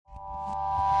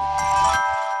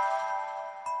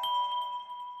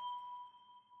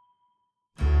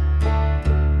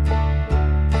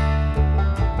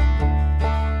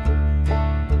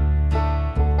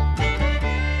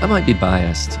might be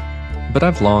biased, but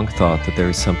I've long thought that there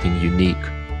is something unique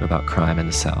about crime in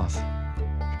the South.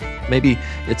 Maybe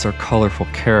it's our colorful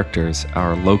characters,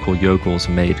 our local yokels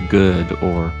made good,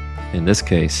 or, in this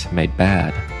case, made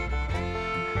bad.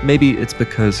 Maybe it's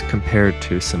because compared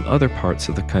to some other parts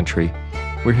of the country,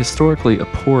 we're historically a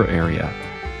poor area,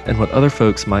 and what other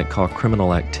folks might call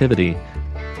criminal activity,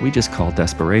 we just call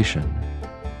desperation.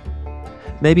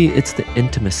 Maybe it's the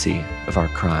intimacy of our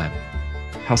crime,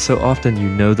 how so often you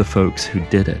know the folks who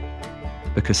did it,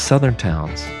 because Southern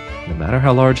towns, no matter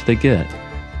how large they get,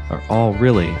 are all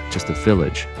really just a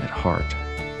village at heart.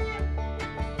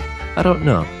 I don't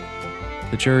know.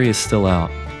 The jury is still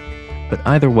out. But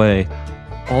either way,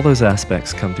 all those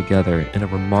aspects come together in a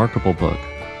remarkable book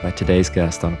by today's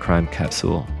guest on Crime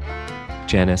Capsule,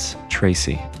 Janice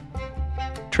Tracy.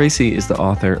 Tracy is the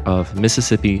author of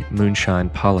Mississippi Moonshine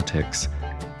Politics,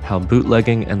 How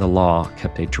Bootlegging and the Law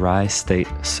Kept a Dry State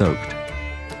Soaked.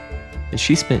 And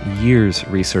she spent years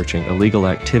researching illegal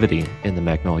activity in the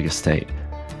Magnolia State,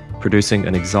 producing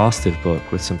an exhaustive book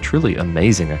with some truly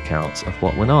amazing accounts of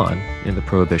what went on in the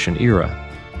Prohibition era.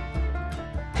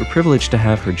 We're privileged to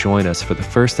have her join us for the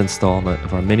first installment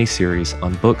of our mini-series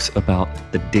on books about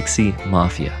the Dixie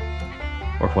Mafia,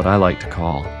 or what I like to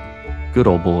call good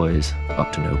old boys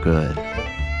up to no good.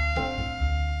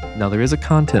 Now, there is a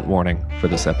content warning for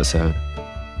this episode.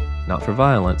 Not for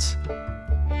violence,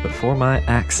 but for my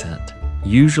accent,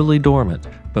 usually dormant,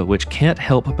 but which can't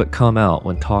help but come out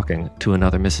when talking to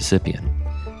another Mississippian.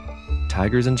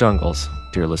 Tigers and jungles,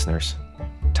 dear listeners.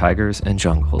 Tigers and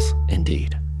jungles,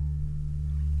 indeed.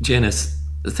 Janice,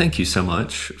 thank you so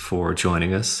much for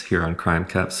joining us here on Crime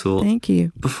Capsule. Thank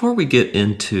you. Before we get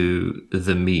into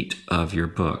the meat of your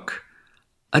book,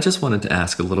 I just wanted to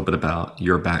ask a little bit about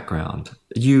your background.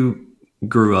 You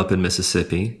grew up in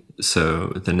Mississippi,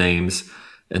 so the names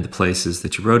and the places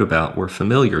that you wrote about were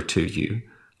familiar to you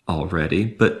already,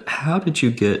 but how did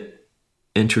you get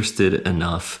interested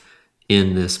enough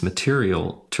in this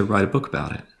material to write a book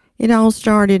about it? It all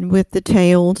started with the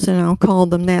tales, and I'll call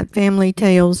them that, family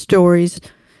tales, stories,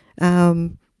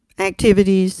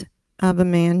 activities of a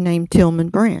man named Tillman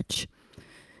Branch,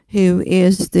 who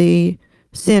is the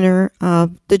center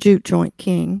of the Juke Joint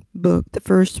King book, the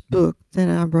first book that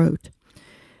I wrote.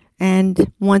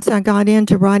 And once I got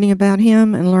into writing about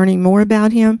him and learning more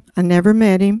about him, I never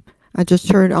met him. I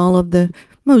just heard all of the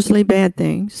mostly bad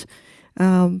things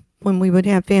when we would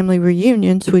have family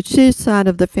reunions, which his side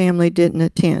of the family didn't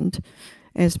attend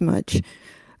as much.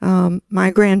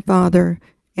 My grandfather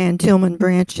and Tillman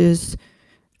Branch's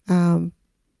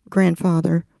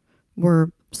grandfather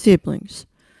were siblings,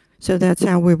 so that's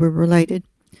how we were related.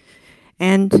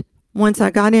 And once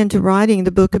I got into writing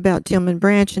the book about Tillman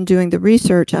Branch and doing the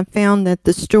research, I found that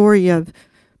the story of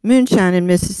moonshine in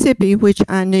Mississippi, which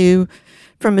I knew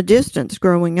from a distance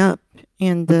growing up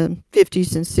in the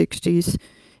 50s and 60s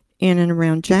in and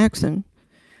around Jackson,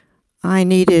 I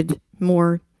needed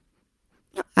another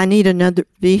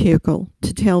vehicle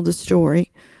to tell the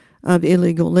story of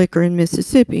illegal liquor in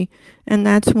Mississippi. And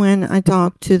that's when I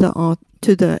talked to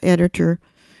the editor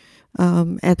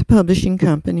at the publishing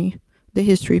company, the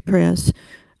History Press,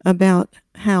 about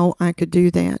how I could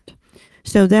do that.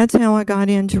 So that's how I got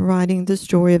into writing the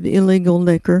story of illegal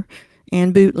liquor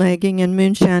and bootlegging and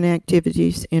moonshine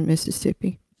activities in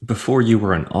Mississippi. Before you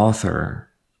were an author,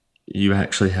 you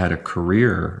actually had a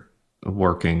career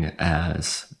working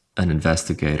as an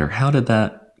investigator. How did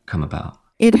that come about?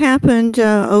 It happened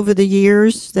over the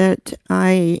years that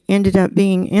I ended up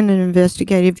being in an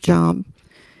investigative job.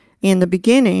 In the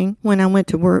beginning, when I went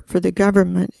to work for the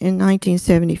government in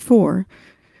 1974,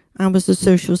 I was a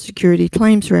Social Security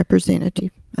claims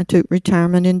representative. I took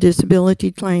retirement and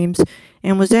disability claims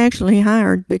and was actually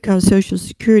hired because Social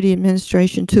Security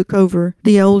Administration took over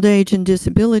the old age and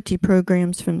disability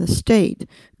programs from the state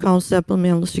called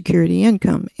Supplemental Security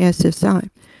Income, SSI.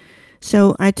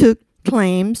 So I took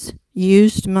claims,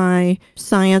 used my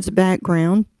science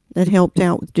background that helped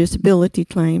out with disability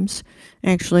claims.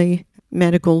 Actually,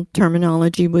 medical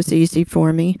terminology was easy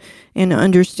for me, and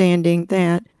understanding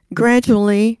that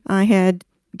gradually I had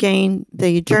gained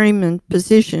the journeyman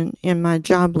position in my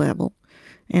job level.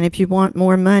 And if you want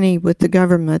more money with the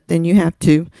government, then you have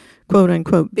to, quote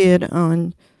unquote, bid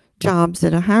on jobs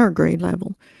at a higher grade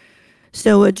level.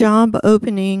 So a job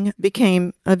opening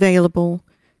became available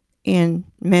in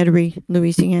Metairie,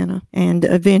 Louisiana, and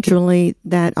eventually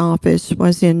that office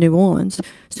was in New Orleans.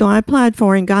 So I applied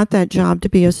for and got that job to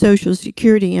be a Social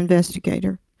Security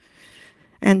investigator.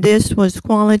 And this was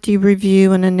quality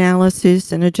review and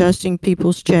analysis and adjusting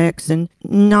people's checks, and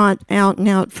not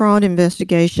out-and-out fraud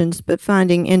investigations, but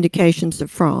finding indications of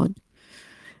fraud.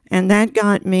 And that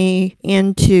got me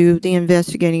into the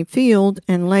investigating field,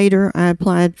 and later I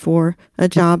applied for a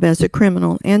job as a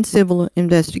criminal and civil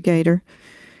investigator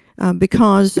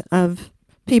because of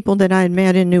people that I had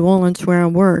met in New Orleans where I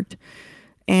worked.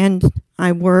 And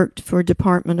I worked for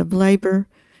Department of Labor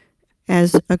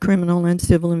as a criminal and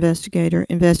civil investigator,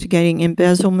 investigating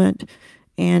embezzlement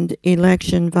and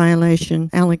election violation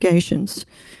allegations.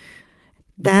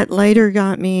 That later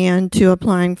got me into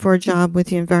applying for a job with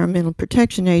the Environmental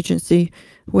Protection Agency,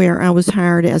 where I was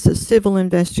hired as a civil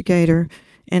investigator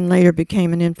and later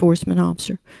became an enforcement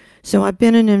officer. So I've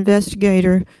been an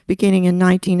investigator beginning in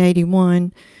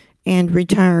 1981 and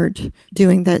retired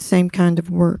doing that same kind of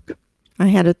work. I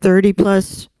had a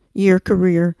 30-plus year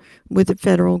career with the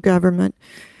federal government,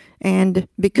 and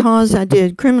because I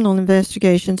did criminal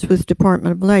investigations with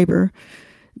Department of Labor,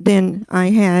 then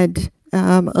I had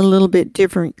a little bit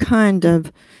different kind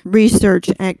of research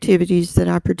activities that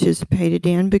I participated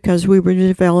in because we were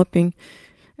developing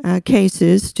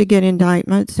cases to get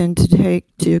indictments and to take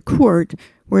to court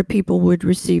where people would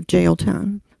receive jail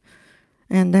time.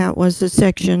 And that was a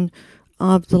section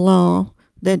of the law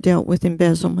that dealt with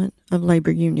embezzlement of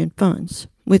labor union funds.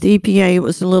 With EPA, it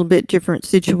was a little bit different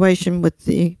situation with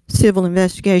the civil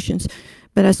investigations,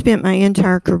 but I spent my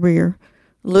entire career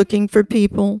looking for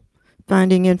people,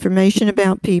 finding information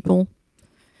about people,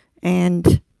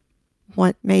 and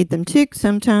what made them tick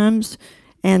sometimes,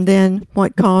 and then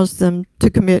what caused them to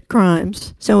commit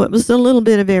crimes. So it was a little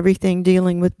bit of everything,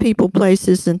 dealing with people,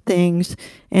 places, and things,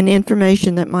 and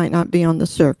information that might not be on the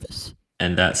surface.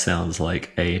 And that sounds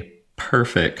like a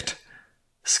perfect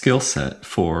skill set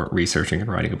for researching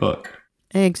and writing a book.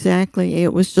 Exactly.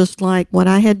 It was just like what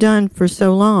I had done for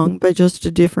so long, but just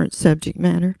a different subject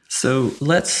matter. So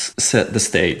let's set the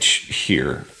stage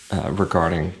here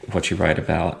regarding what you write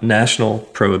about. National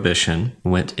prohibition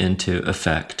went into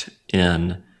effect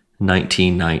in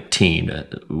 1919.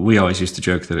 We always used to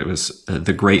joke that it was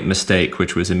the Great Mistake,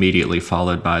 which was immediately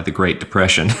followed by the Great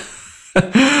Depression.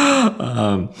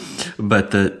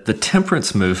 But the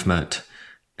temperance movement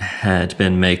had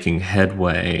been making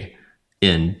headway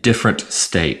in different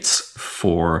states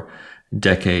for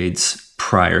decades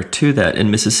prior to that.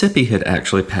 And Mississippi had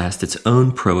actually passed its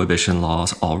own prohibition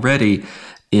laws already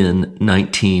in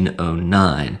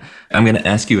 1909. I'm going to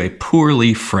ask you a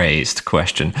poorly phrased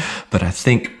question, but I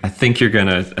think you're going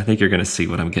to see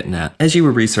what I'm getting at. As you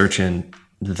were researching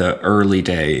the early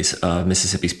days of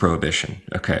Mississippi's prohibition,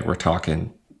 okay, we're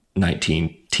talking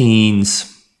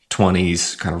 19-teens,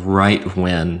 20s, kind of right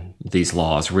when these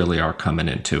laws really are coming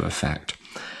into effect.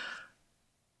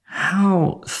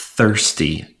 How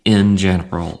thirsty in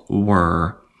general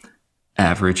were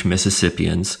average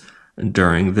Mississippians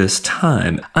during this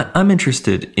time? I'm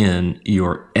interested in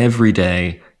your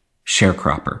everyday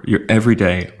sharecropper, your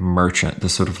everyday merchant, the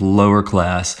sort of lower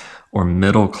class or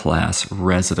middle class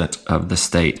resident of the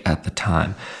state at the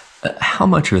time. How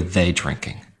much are they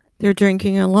drinking? They're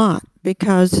drinking a lot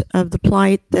because of the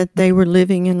plight that they were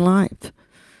living in life.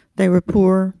 They were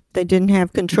poor. They didn't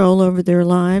have control over their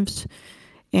lives.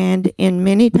 And in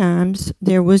many times,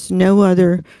 there was no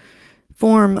other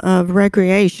form of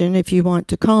recreation, if you want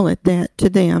to call it that, to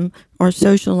them, or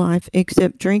social life,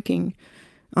 except drinking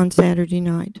on Saturday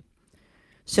night.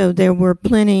 So there were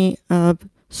plenty of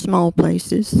small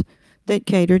places that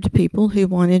catered to people who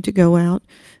wanted to go out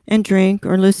and drink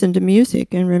or listen to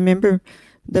music. And remember,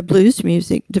 the blues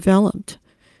music developed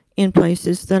in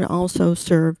places that also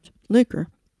served liquor,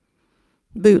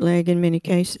 bootleg in many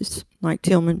cases, like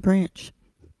Tillman Branch.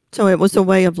 So it was a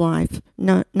way of life.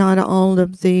 Not all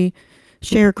of the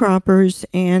sharecroppers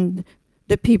and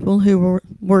the people who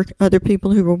were other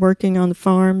people who were working on the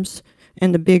farms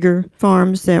and the bigger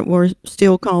farms that were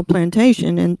still called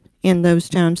plantation and in those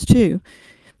times too.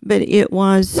 But it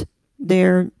was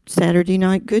their Saturday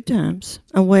night good times,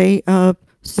 a way of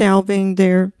salving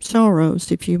their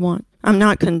sorrows, if you want. I'm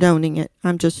not condoning it.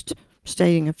 I'm just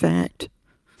stating a fact.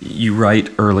 You write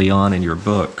early on in your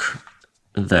book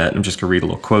that, I'm just going to read a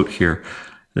little quote here,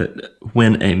 that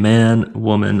when a man,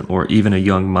 woman, or even a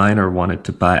young minor wanted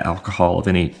to buy alcohol of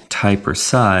any type or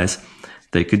size,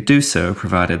 they could do so,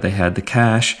 provided they had the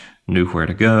cash, knew where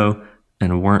to go,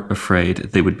 and weren't afraid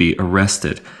they would be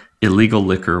arrested. Illegal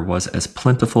liquor was as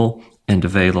plentiful and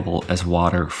available as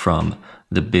water from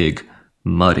the big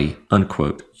muddy,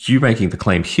 unquote. You making the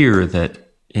claim here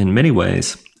that in many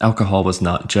ways, alcohol was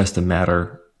not just a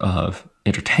matter of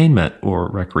entertainment or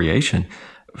recreation.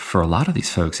 For a lot of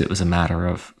these folks, it was a matter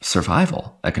of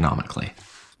survival economically.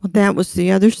 Well, that was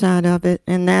the other side of it,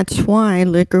 and that's why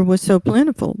liquor was so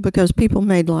plentiful, because people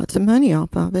made lots of money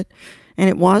off of it. And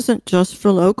it wasn't just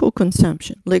for local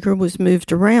consumption. Liquor was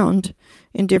moved around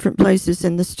in different places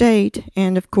in the state.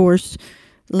 And of course,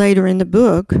 later in the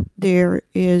book, there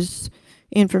is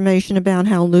information about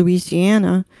how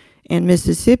Louisiana and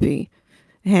Mississippi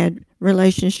had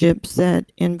relationships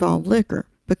that involved liquor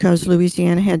because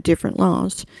Louisiana had different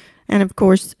laws. And of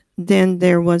course, then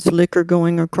there was liquor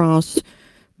going across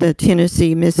the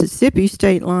Tennessee-Mississippi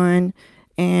state line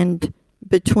and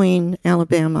between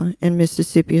Alabama and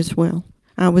Mississippi as well.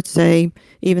 I would say,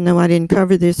 even though I didn't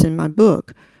cover this in my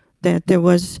book, that there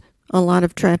was a lot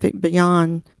of traffic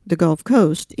beyond the Gulf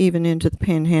Coast, even into the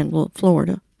panhandle of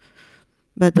Florida.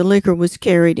 But the liquor was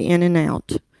carried in and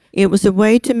out. It was a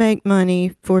way to make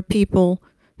money for people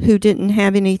who didn't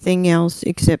have anything else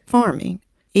except farming,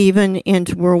 even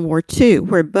into World War II,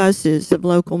 where buses of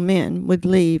local men would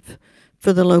leave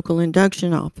for the local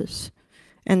induction office,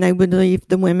 and they would leave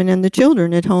the women and the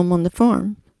children at home on the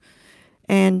farm.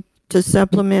 And to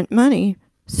supplement money,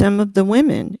 some of the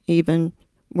women even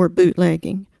were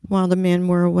bootlegging while the men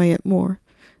were away at war.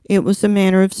 It was a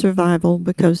manner of survival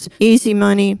because easy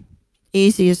money,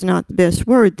 easy is not the best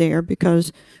word there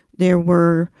because there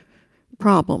were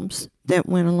problems that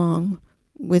went along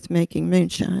with making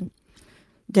moonshine.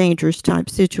 Dangerous type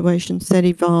situations that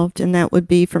evolved, and that would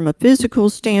be from a physical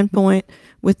standpoint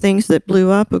with things that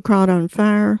blew up or caught on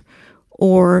fire,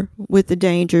 or with the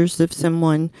dangers of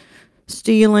someone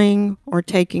stealing or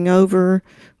taking over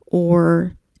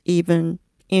or even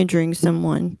injuring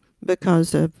someone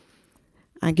because of,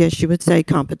 I guess you would say,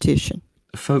 competition.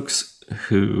 Folks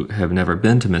who have never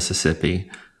been to Mississippi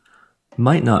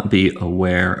might not be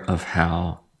aware of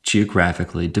how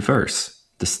geographically diverse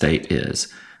the state is.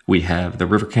 We have the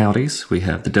river counties, we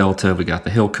have the Delta, we got the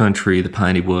hill country, the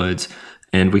piney woods,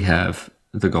 and we have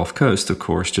the Gulf Coast, of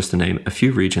course, just to name a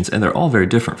few regions, and they're all very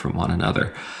different from one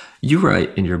another. You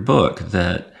write in your book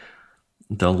that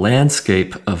the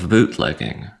landscape of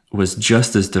bootlegging was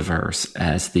just as diverse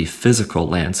as the physical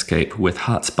landscape, with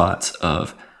hotspots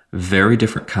of very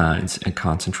different kinds and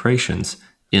concentrations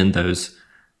in those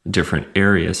different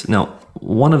areas. Now,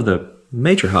 one of the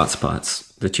major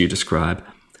hotspots that you describe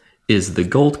is the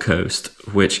Gold Coast,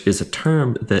 which is a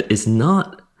term that is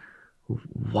not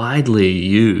widely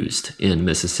used in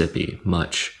Mississippi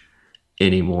much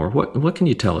anymore. What can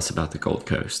you tell us about the Gold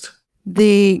Coast?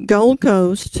 The Gold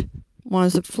Coast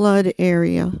was a flood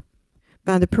area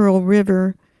by the Pearl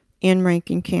River in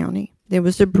Rankin County. There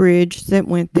was a bridge that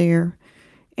went there,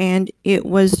 and it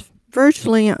was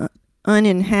virtually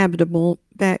uninhabitable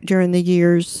back during the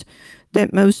years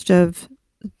that most of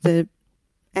the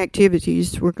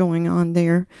activities were going on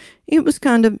there. It was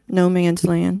kind of no man's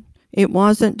land. It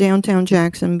wasn't downtown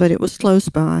Jackson, but it was close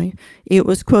by. It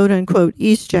was quote-unquote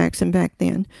East Jackson back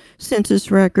then.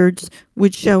 Census records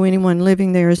would show anyone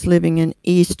living there as living in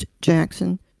East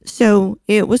Jackson. So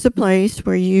it was a place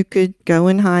where you could go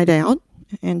and hide out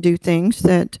and do things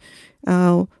that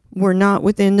were not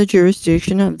within the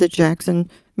jurisdiction of the Jackson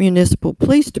Municipal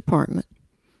Police Department,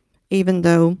 even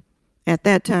though at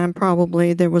that time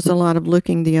probably there was a lot of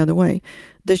looking the other way.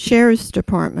 The Sheriff's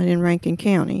Department in Rankin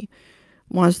County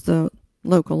was the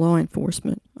local law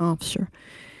enforcement officer.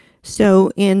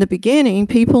 So in the beginning,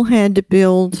 people had to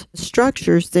build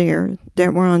structures there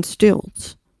that were on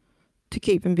stilts to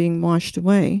keep them being washed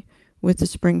away with the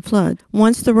spring flood.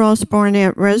 Once the Ross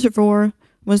Barnett Reservoir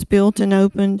was built and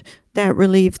opened, that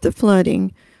relieved the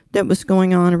flooding that was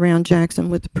going on around Jackson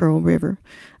with the Pearl River.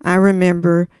 I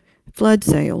remember flood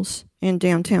sales in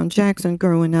downtown Jackson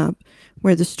growing up,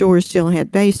 where the stores still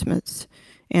had basements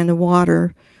and the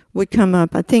water would come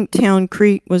up. I think Town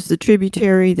Creek was the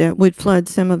tributary that would flood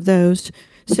some of those.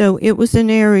 So it was an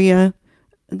area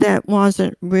that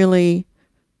wasn't really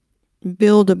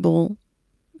buildable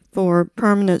for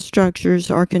permanent structures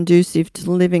or conducive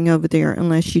to living over there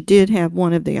unless you did have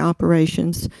one of the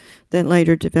operations that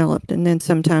later developed. And then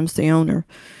sometimes the owner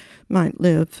might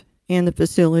live in the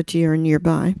facility or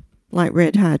nearby, like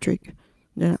Red Hydrick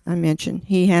that I mentioned.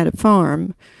 He had a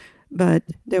farm, but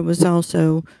there was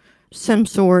also some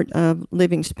sort of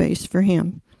living space for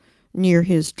him near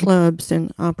his clubs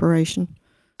and operation.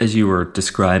 As you were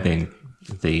describing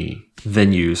the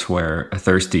venues where a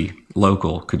thirsty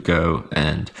local could go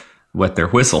and wet their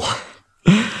whistle,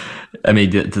 I mean,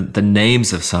 the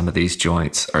names of some of these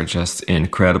joints are just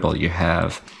incredible. You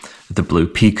have the Blue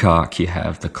Peacock, you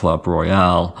have the Club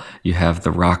Royale, you have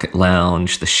the Rocket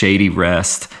Lounge, the Shady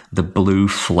Rest, the Blue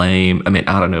Flame. I mean,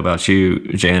 I don't know about you,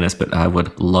 Janice, but I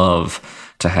would love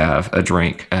to have a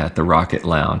drink at the Rocket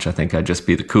Lounge. I think I'd just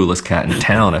be the coolest cat in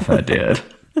town if I did.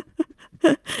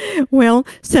 Well,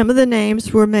 some of the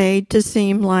names were made to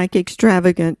seem like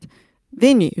extravagant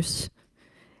venues.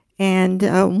 And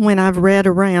when I've read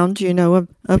around,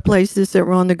 of places that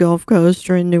were on the Gulf Coast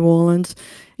or in New Orleans,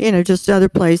 just other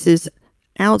places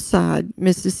outside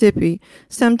Mississippi,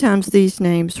 sometimes these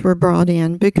names were brought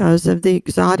in because of the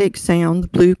exotic sound, the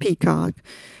blue peacock,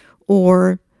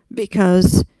 or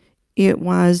because it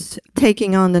was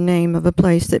taking on the name of a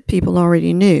place that people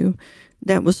already knew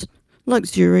that was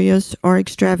luxurious or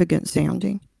extravagant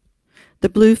sounding. The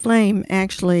Blue Flame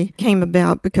actually came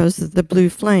about because of the Blue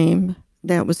Flame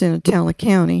that was in Attala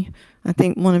County. I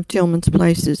think one of Tillman's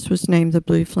places was named the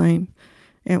Blue Flame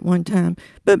at one time.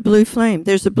 But Blue Flame,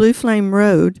 there's a Blue Flame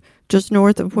Road just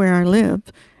north of where I live,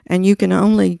 and you can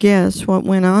only guess what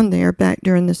went on there back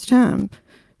during this time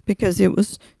because it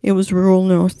was rural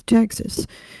North Texas.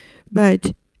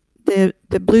 But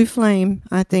the Blue Flame,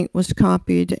 I think, was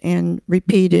copied and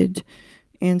repeated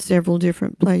in several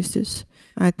different places.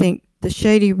 I think the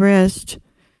Shady Rest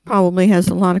probably has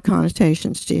a lot of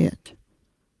connotations to it.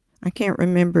 I can't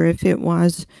remember if it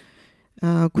was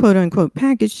a quote-unquote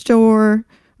package store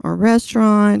or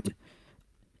restaurant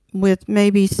with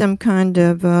maybe some kind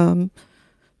of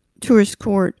tourist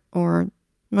court or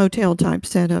motel type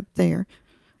setup there.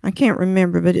 I can't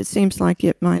remember, but it seems like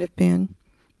it might have been.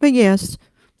 But yes,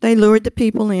 they lured the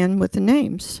people in with the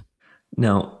names.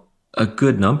 Now, a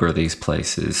good number of these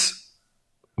places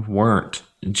weren't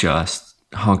just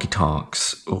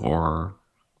honky-tonks or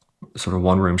sort of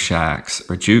one-room shacks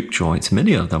or juke joints.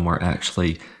 Many of them were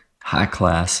actually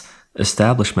high-class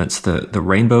establishments. The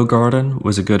Rainbow Garden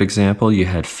was a good example. You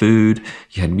had food,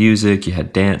 you had music, you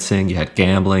had dancing, you had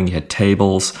gambling, you had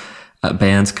tables,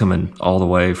 bands coming all the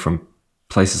way from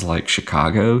places like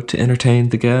Chicago to entertain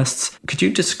the guests. Could you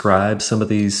describe some of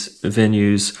these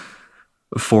venues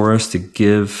for us to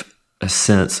give a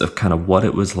sense of kind of what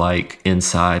it was like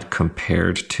inside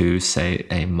compared to, say,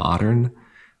 a modern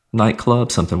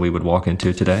nightclub, something we would walk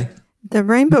into today? The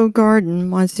Rainbow Garden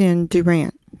was in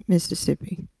Durant,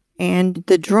 Mississippi. And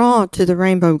the draw to the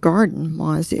Rainbow Garden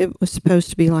was it was supposed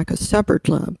to be like a supper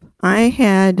club. I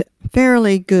had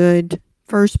fairly good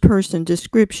first-person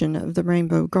description of the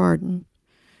Rainbow Garden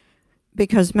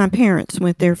because my parents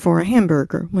went there for a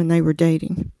hamburger when they were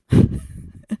dating.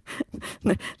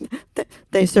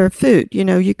 They serve food.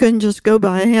 You couldn't just go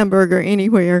buy a hamburger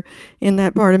anywhere in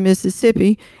that part of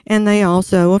Mississippi. And they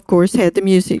also, of course, had the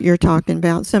music you're talking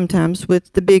about, sometimes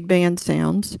with the big band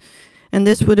sounds. And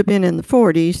this would have been in the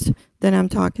 40s that I'm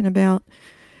talking about.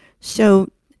 So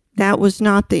that was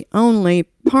not the only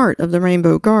part of the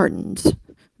Rainbow Gardens.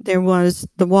 There was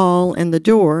the wall and the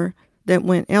door that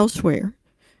went elsewhere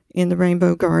in the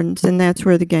Rainbow Gardens, and that's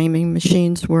where the gaming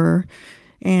machines were,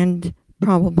 and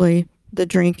probably the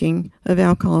drinking of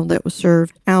alcohol that was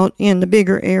served out in the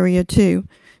bigger area too.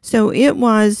 So it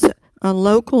was a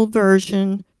local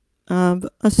version of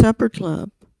a supper club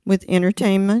with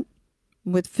entertainment,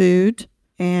 with food,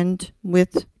 and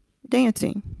with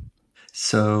dancing.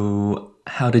 So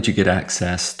how did you get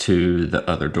access to the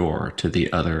other door, to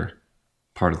the other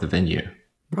part of the venue?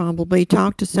 Probably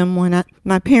talk to someone.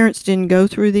 My parents didn't go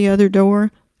through the other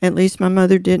door. At least my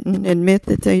mother didn't admit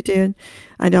that they did.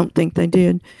 I don't think they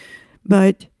did.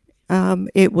 But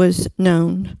it was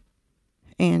known.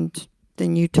 And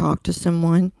then you talk to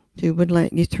someone who would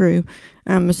let you through.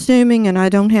 I'm assuming, and I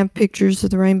don't have pictures of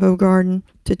the Rainbow Garden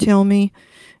to tell me,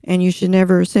 and you should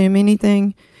never assume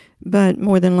anything, but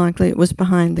more than likely it was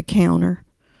behind the counter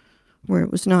where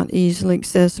it was not easily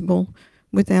accessible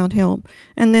without help.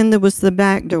 And then there was the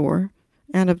back door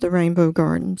out of the Rainbow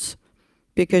Gardens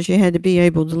because you had to be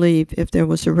able to leave if there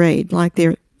was a raid, like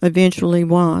there eventually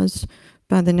was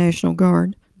by the National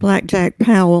Guard. Blackjack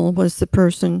Powell was the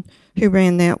person who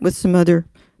ran that with some other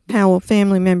Powell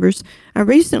family members. I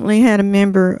recently had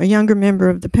a younger member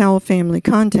of the Powell family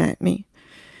contact me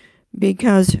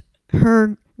because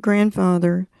her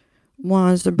grandfather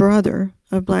was a brother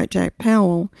of Blackjack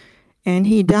Powell, and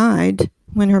he died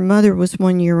when her mother was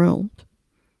 1 year old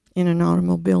in an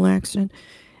automobile accident.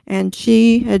 And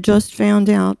she had just found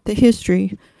out the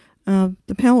history of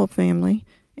the Powell family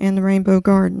and the Rainbow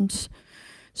Gardens.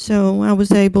 So I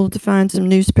was able to find some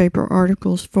newspaper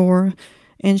articles for her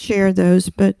and share those.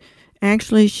 But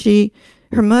actually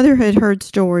her mother had heard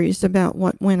stories about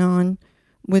what went on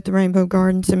with the Rainbow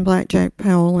Gardens and Blackjack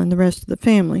Powell and the rest of the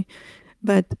family,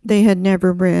 but they had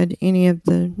never read any of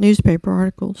the newspaper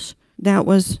articles. That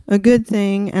was a good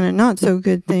thing and a not so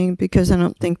good thing because I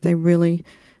don't think they really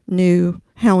knew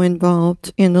how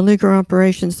involved in the liquor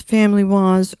operations the family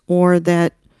was, or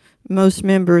that most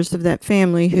members of that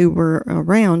family who were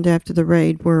around after the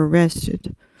raid were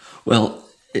arrested. Well,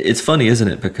 it's funny, isn't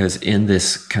it? Because in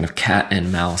this kind of cat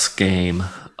and mouse game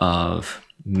of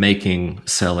making,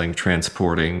 selling,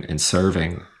 transporting, and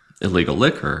serving illegal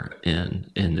liquor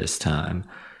in this time,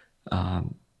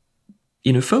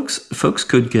 folks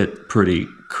could get pretty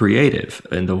creative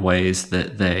in the ways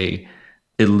that they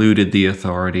eluded the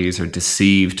authorities or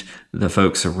deceived the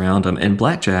folks around him. And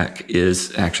Blackjack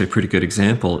is actually a pretty good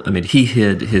example. I mean, he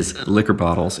hid his liquor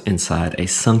bottles inside a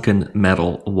sunken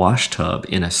metal wash tub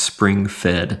in a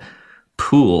spring-fed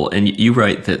pool. And you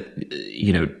write that,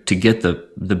 to get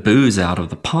the booze out of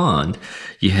the pond,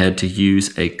 you had to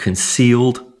use a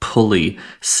concealed pulley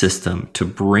system to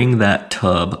bring that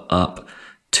tub up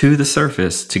to the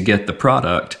surface to get the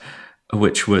product,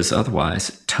 which was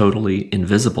otherwise totally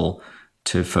invisible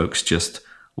to folks just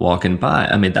walking by.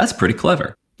 I mean, that's pretty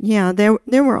clever. Yeah,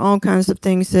 there were all kinds of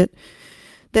things that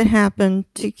happened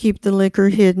to keep the liquor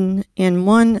hidden. In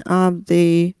one of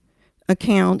the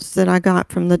accounts that I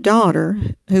got from the daughter,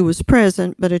 who was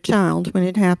present but a child when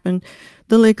it happened,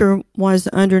 the liquor was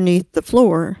underneath the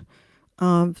floor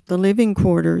of the living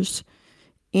quarters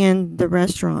in the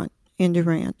restaurant in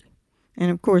Durant. And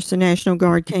of course, the National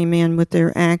Guard came in with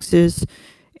their axes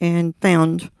and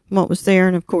found what was there,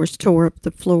 and of course tore up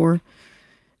the floor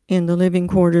in the living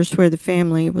quarters where the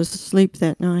family was asleep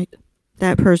that night.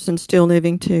 That person's still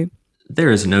living too.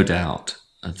 There is no doubt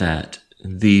that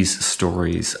these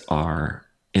stories are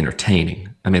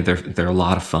entertaining. I mean, they're a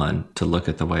lot of fun to look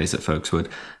at the ways that folks would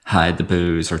hide the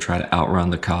booze or try to outrun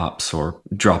the cops or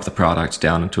drop the product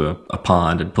down into a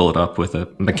pond and pull it up with a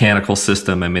mechanical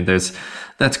system. I mean,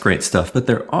 that's great stuff. But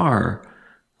there are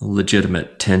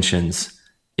legitimate tensions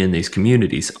in these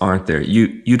communities, aren't there?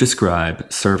 You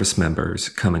describe service members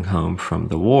coming home from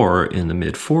the war in the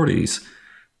mid-40s,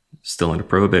 still under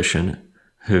Prohibition,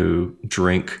 who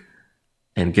drink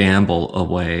and gamble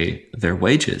away their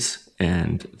wages,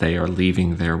 and they are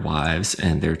leaving their wives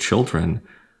and their children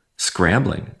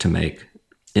scrambling to make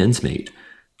ends meet.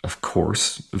 Of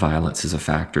course, violence is a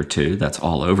factor too. That's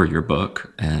all over your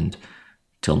book. And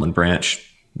Tillman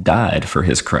Branch died for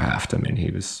his craft. I mean, he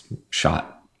was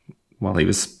shot while he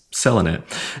was selling it.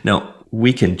 Now,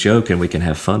 we can joke and we can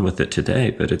have fun with it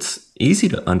today, but it's easy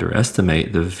to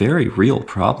underestimate the very real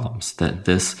problems that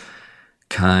this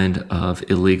kind of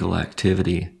illegal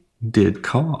activity did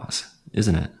cause,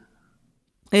 isn't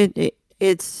it?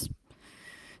 It's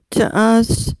to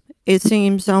us, it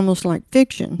seems almost like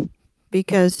fiction,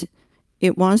 because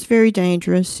it was very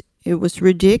dangerous. It was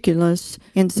ridiculous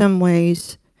in some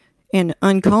ways and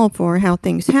uncalled for how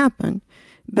things happen.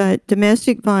 But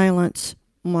domestic violence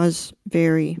was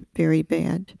very, very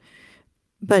bad.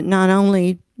 But not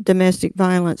only domestic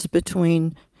violence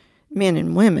between men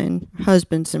and women,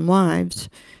 husbands and wives,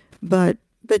 but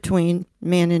between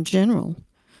men in general.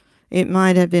 It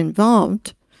might have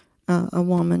involved a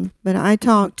woman, but I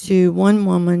talked to one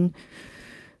woman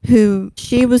who,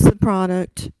 she was the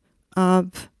product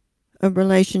of a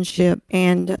relationship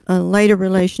and later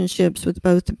relationships with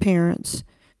both the parents,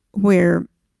 where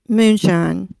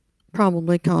moonshine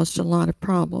probably caused a lot of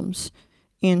problems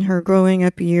in her growing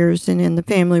up years and in the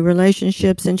family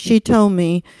relationships. And she told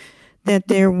me that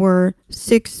there were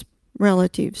 6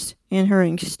 relatives in her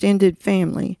extended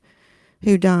family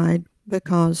who died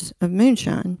because of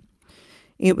moonshine.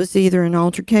 It was either an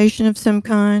altercation of some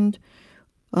kind,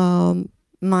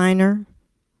 minor,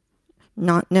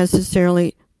 not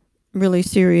necessarily really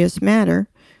serious matter,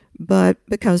 but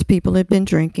because people had been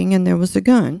drinking and there was a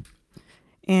gun.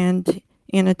 And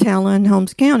in Attala and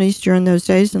Holmes counties during those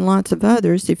days, and lots of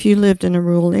others, if you lived in a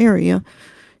rural area,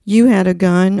 you had a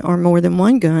gun or more than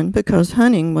one gun because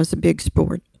hunting was a big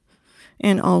sport,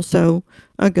 and also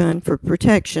a gun for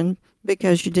protection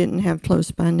because you didn't have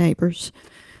close-by neighbors.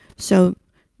 So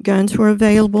guns were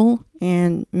available,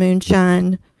 and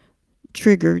moonshine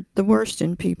triggered the worst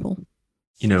in people.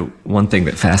 You know, one thing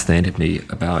that fascinated me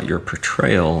about your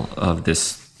portrayal of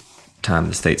this time in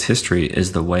the state's history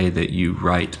is the way that you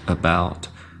write about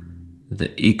the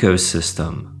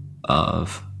ecosystem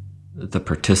of the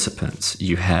participants.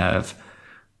 You have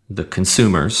the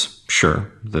consumers,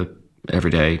 sure, the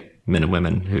everyday men and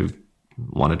women who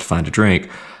wanted to find a drink,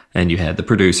 and you had the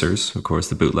producers, of course,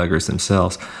 the bootleggers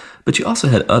themselves. But you also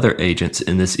had other agents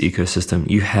in this ecosystem.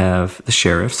 You have the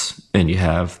sheriffs, and you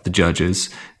have the judges,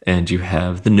 and you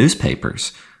have the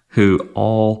newspapers, who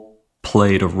all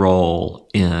played a role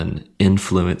in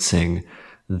influencing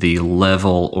the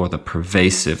level or the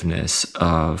pervasiveness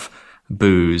of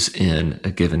booze in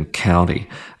a given county.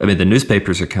 I mean, the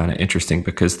newspapers are kind of interesting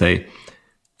because they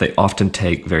often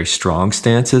take very strong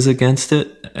stances against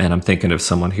it. And I'm thinking of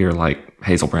someone here like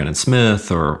Hazel Brandon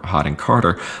Smith or Harding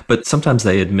Carter, but sometimes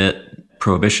they admit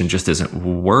prohibition just isn't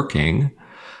working.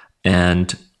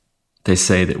 And they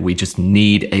say that we just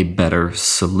need a better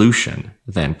solution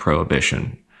than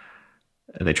prohibition.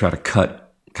 They try to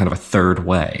cut kind of a third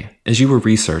way. As you were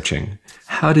researching,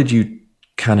 how did you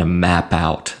kind of map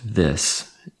out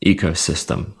this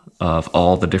ecosystem of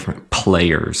all the different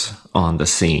players on the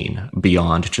scene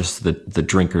beyond just the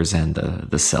drinkers and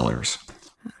the sellers?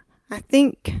 I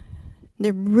think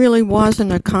there really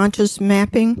wasn't a conscious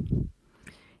mapping.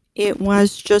 It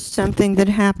was just something that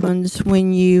happens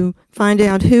when you find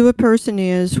out who a person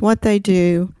is, what they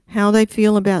do, how they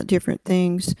feel about different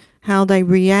things, how they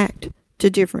react to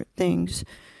different things.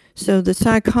 So the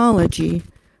psychology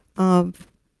of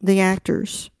the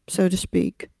actors, so to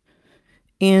speak,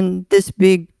 in this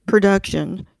big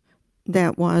production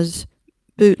that was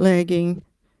bootlegging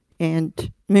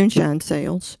and moonshine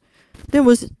sales. There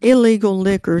was illegal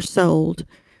liquor sold,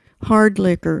 hard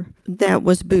liquor that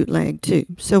was bootleg too.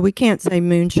 So we can't say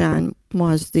moonshine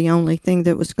was the only thing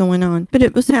that was going on, but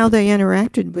it was how they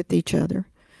interacted with each other.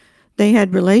 They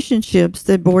had relationships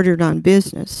that bordered on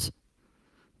business.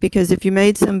 Because if you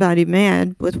made somebody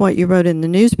mad with what you wrote in the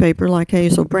newspaper, like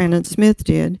Hazel Brandon Smith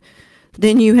did,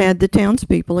 then you had the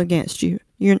townspeople against you.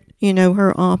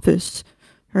 Her office,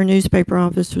 her newspaper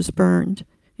office was burned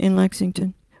in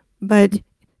Lexington. But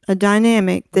a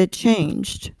dynamic that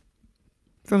changed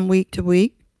from week to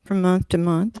week, from month to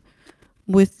month,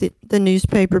 with the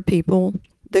newspaper people,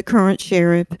 the current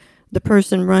sheriff, the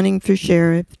person running for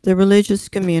sheriff, the religious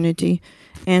community,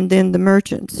 and then the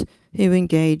merchants who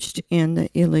engaged in the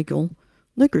illegal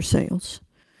liquor sales.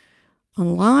 A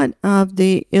lot of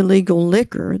the illegal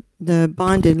liquor, the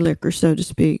bonded liquor, so to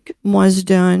speak, was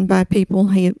done by people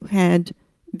who had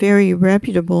very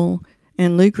reputable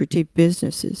and lucrative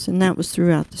businesses, and that was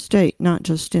throughout the state, not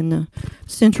just in the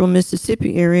central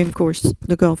Mississippi area. Of course,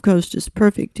 the Gulf Coast is a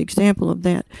perfect example of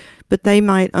that, but they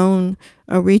might own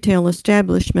a retail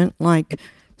establishment like,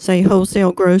 say,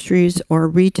 wholesale groceries or a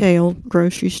retail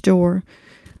grocery store,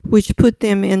 which put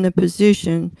them in the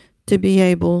position to be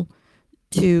able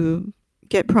to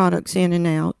get products in and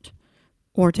out,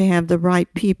 or to have the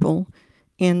right people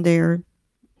in their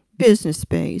business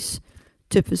space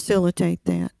to facilitate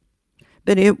that.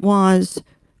 But it was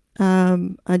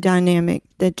a dynamic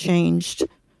that changed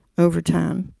over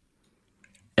time.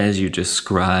 As you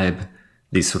describe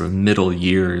these sort of middle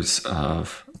years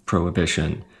of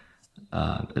Prohibition,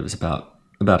 it was about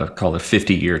call it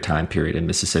 50-year time period in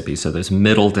Mississippi. So those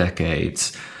middle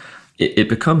decades, it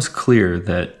becomes clear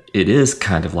that it is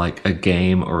kind of like a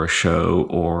game or a show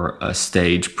or a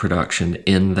stage production,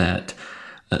 in that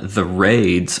the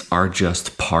raids are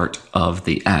just part of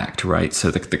the act, right?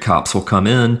 So the cops will come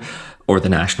in, or the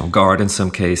National Guard in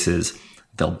some cases.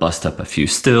 They'll bust up a few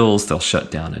stills, they'll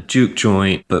shut down a juke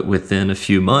joint, but within a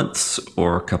few months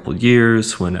or a couple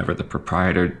years, whenever the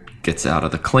proprietor gets out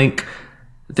of the clink,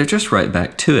 they're just right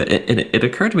back to it. And it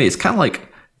occurred to me, it's kind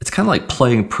of like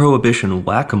playing Prohibition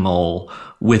whack-a-mole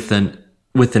with an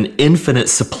infinite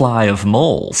supply of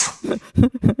moles.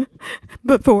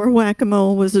 Before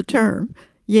whack-a-mole was a term,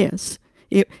 yes,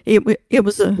 it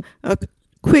was a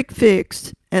quick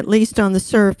fix, at least on the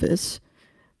surface,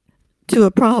 to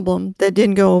a problem that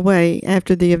didn't go away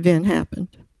after the event happened.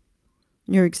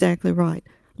 You're exactly right.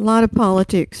 A lot of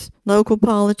politics, local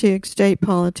politics, state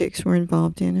politics were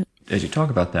involved in it. As you talk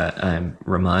about that, I'm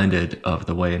reminded of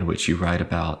the way in which you write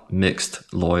about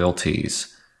mixed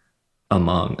loyalties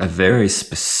among a very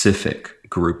specific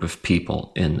group of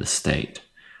people in the state,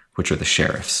 which are the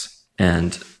sheriffs.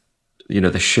 And,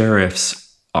 the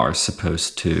sheriffs are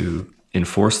supposed to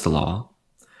enforce the law,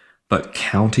 but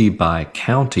county by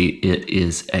county, it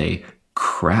is a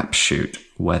crapshoot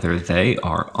whether they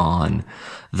are on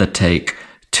the take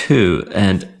too.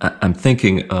 And I'm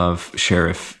thinking of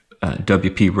Sheriff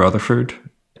W.P. Rutherford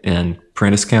in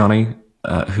Prentiss County,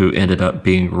 who ended up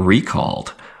being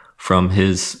recalled from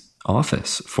his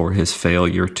office for his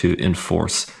failure to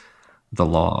enforce the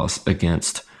laws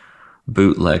against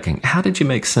bootlegging. How did you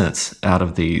make sense out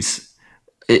of these?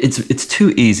 It's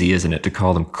too easy, isn't it, to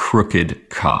call them crooked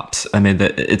cops? I mean,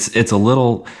 it's a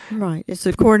little... Right. It's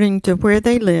according to where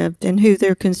they lived and who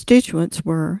their constituents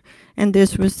were, and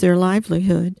this was their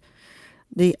livelihood.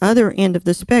 The other end of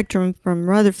the spectrum from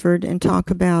Rutherford, and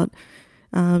talk about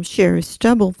Sheriff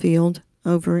Stubblefield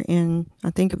over in,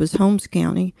 I think it was Holmes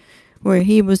County, where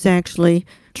he was actually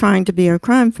trying to be a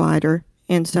crime fighter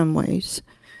in some ways.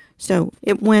 So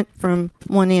it went from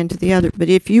one end to the other. But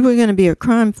if you were going to be a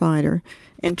crime fighter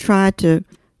and try to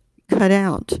cut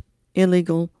out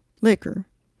illegal liquor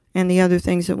and the other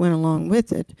things that went along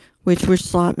with it, which were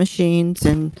slot machines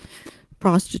and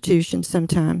prostitution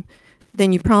sometime,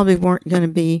 then you probably weren't going to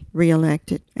be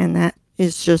reelected. And that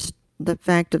is just the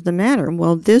fact of the matter.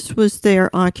 Well, this was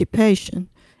their occupation,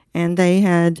 and they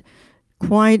had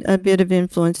quite a bit of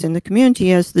influence in the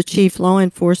community as the chief law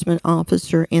enforcement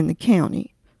officer in the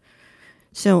county.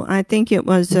 So I think it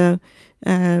was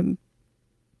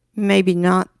maybe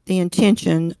not the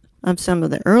intention of some of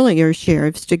the earlier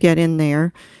sheriffs to get in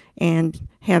there and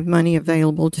have money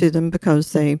available to them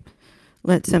because they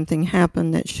let something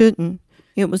happen that shouldn't.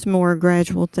 It was more a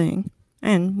gradual thing.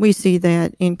 And we see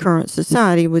that in current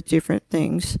society with different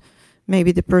things.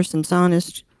 Maybe the person's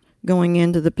honest going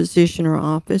into the position or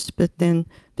office, but then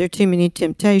there are too many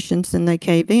temptations and they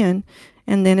cave in.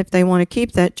 And then if they want to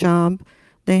keep that job,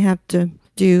 they have to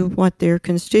do what their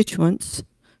constituents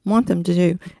want them to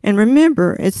do. And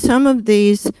remember, at some of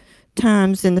these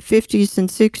times in the 50s and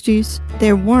 60s,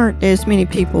 there weren't as many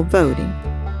people voting,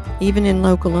 even in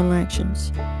local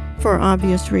elections, for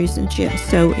obvious reasons, yes.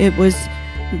 So it was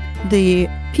the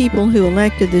people who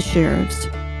elected the sheriffs.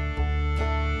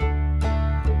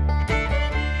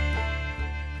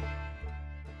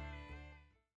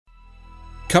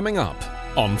 Coming up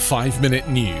on 5 Minute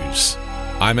News,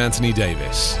 I'm Anthony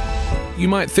Davis. You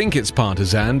might think it's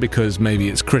partisan because maybe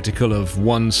it's critical of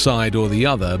one side or the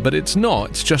other, but it's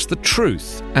not. It's just the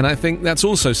truth. And I think that's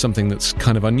also something that's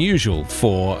kind of unusual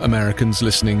for Americans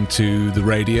listening to the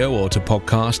radio or to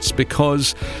podcasts,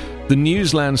 because the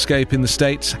news landscape in the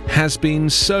States has been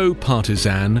so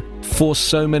partisan for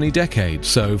so many decades.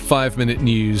 So 5 Minute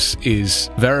News is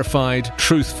verified,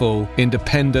 truthful,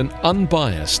 independent,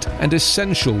 unbiased, and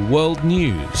essential world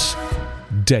news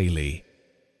daily.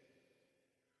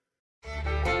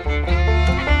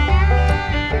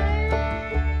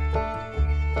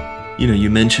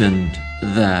 You mentioned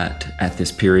that at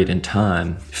this period in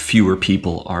time, fewer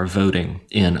people are voting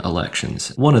in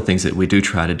elections. One of the things that we do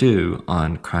try to do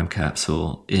on Crime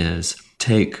Capsule is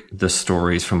take the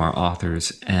stories from our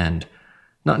authors and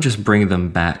not just bring them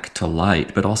back to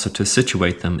light, but also to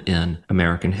situate them in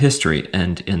American history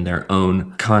and in their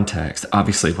own context.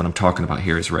 Obviously, what I'm talking about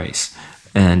here is race.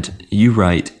 And you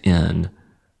write in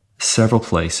several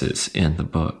places in the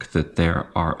book that there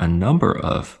are a number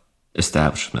of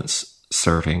establishments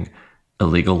serving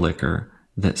illegal liquor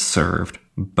that served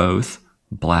both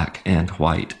black and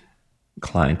white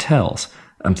clienteles.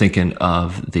 I'm thinking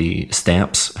of the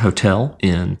Stamps Hotel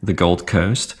in the Gold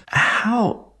Coast.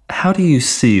 How do you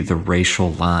see the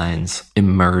racial lines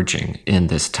emerging in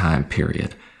this time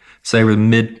period? Say we're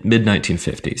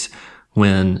mid-1950s,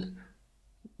 when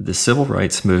the civil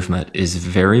rights movement is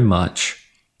very much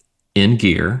in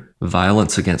gear.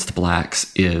 Violence against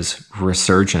blacks is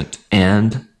resurgent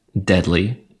and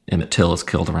deadly. Emmett Till is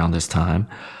killed around this time.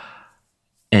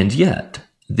 And yet,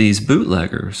 these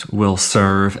bootleggers will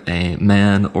serve a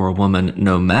man or a woman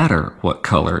no matter what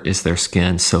color is their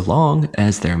skin, so long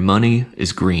as their money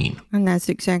is green. And that's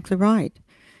exactly right.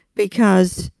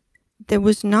 Because there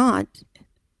was not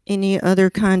any other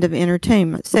kind of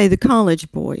entertainment. Say the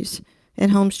college boys at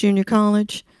Holmes Junior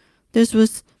College. This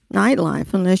was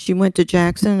nightlife, unless you went to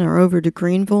Jackson or over to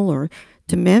Greenville or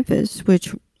to Memphis,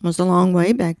 which was a long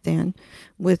way back then,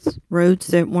 with roads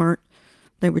that were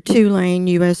 2-lane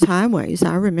U.S. highways.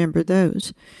 I remember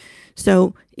those.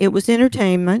 So it was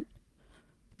entertainment.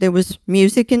 There was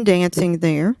music and dancing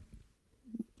there.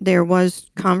 There was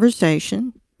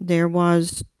conversation. There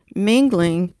was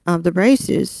mingling of the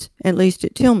races, at least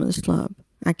at Tillman's Club.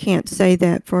 I can't say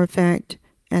that for a fact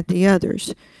at the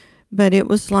others. But it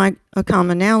was like a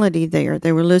commonality there.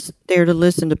 They were there to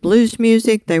listen to blues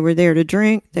music. They were there to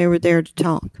drink. They were there to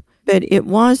talk. But it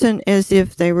wasn't as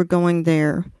if they were going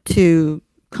there to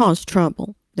cause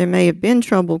trouble. There may have been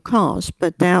trouble caused,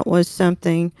 but that was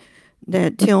something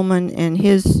that Tillman and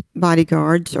his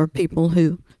bodyguards, or people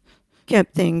who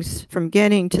kept things from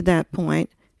getting to that point,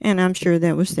 and I'm sure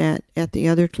that was that at the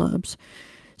other clubs.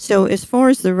 So as far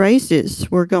as the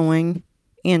races were going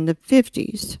in the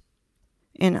 50s,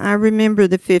 and I remember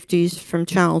the 50s from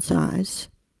child's eyes,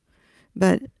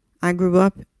 but I grew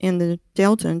up in the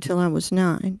Delta until I was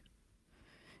 9,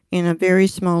 in a very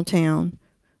small town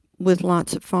with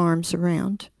lots of farms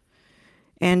around.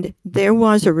 And there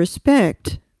was a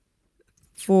respect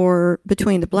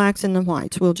between the blacks and the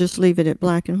whites. We'll just leave it at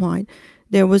black and white.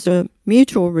 There was a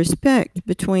mutual respect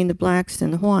between the blacks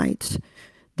and the whites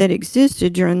that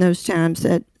existed during those times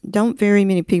that don't very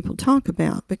many people talk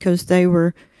about, because they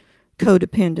were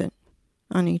codependent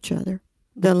on each other.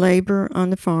 The labor on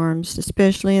the farms,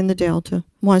 especially in the Delta,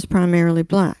 was primarily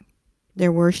black.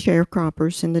 There were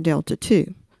sharecroppers in the Delta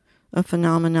too, a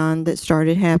phenomenon that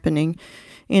started happening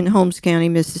in Holmes County,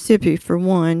 Mississippi, for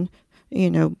one,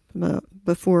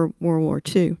 before World War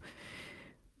II.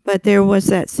 But there was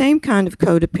that same kind of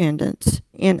codependence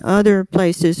in other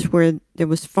places where there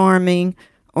was farming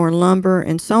or lumber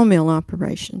and sawmill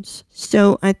operations.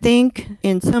 So I think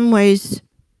in some ways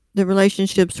the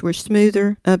relationships were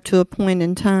smoother up to a point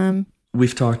in time.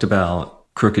 We've talked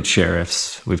about crooked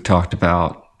sheriffs. We've talked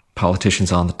about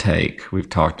politicians on the take. We've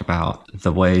talked about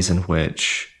the ways in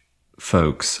which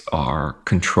folks are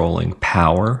controlling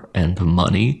power and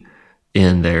money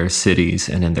in their cities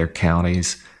and in their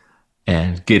counties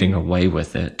and getting away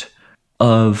with it.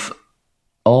 Of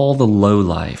all the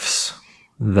lowlifes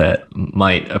that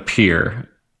might appear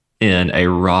in a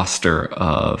roster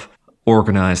of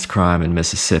organized crime in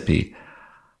Mississippi,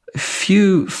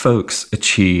 few folks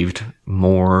achieved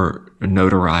more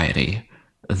notoriety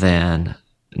than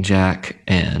Jack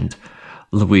and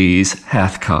Louise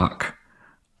Hathcock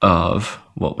of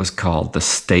what was called the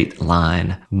State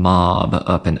Line Mob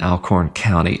up in Alcorn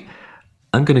County.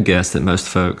 I'm going to guess that most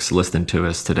folks listening to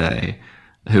us today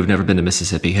who've never been to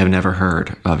Mississippi have never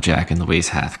heard of Jack and Louise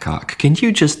Hathcock. Can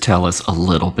you just tell us a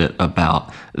little bit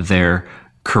about their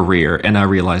career? And I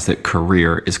realize that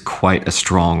career is quite a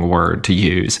strong word to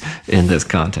use in this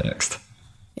context.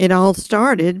 It all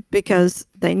started because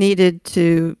they needed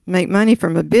to make money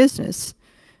from a business.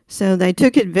 So they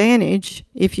took advantage,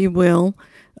 if you will,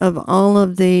 of all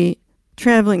of the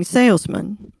traveling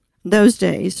salesmen those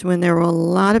days when there were a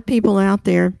lot of people out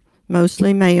there,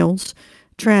 mostly males,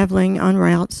 traveling on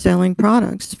routes selling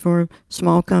products for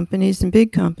small companies and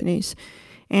big companies.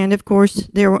 And of course,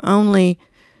 there were only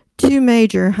two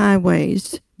major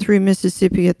highways through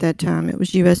Mississippi at that time. It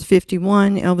was US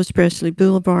 51, Elvis Presley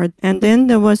Boulevard, and then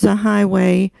there was a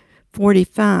Highway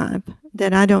 45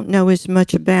 that I don't know as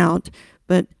much about,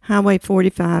 but Highway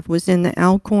 45 was in the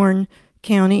Alcorn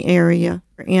County area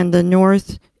in the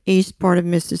northeast part of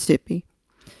Mississippi,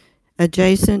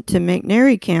 adjacent to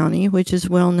McNairy County, which is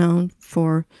well known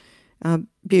for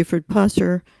Buford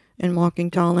Pusser and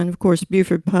Walking Tall. And of course,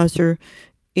 Buford Pusser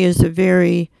is a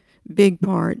very big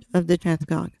part of the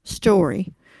Hathcock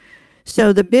story.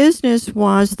 So the business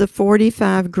was the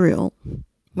 45 Grill,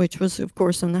 which was, of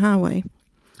course, on the highway.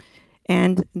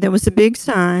 And there was a big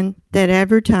sign that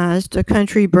advertised a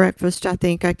country breakfast. I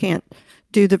think I can't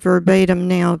do the verbatim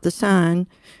now of the sign,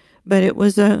 but it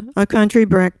was a country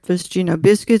breakfast, you know,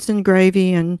 biscuits and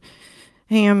gravy and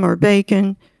ham or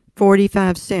bacon,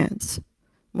 45 cents.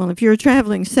 Well, if you're a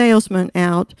traveling salesman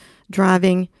out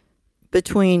driving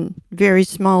between very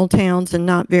small towns and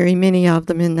not very many of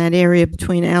them in that area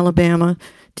between Alabama,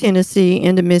 Tennessee,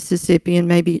 into Mississippi, and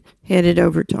maybe headed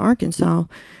over to Arkansas,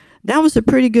 that was a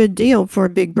pretty good deal for a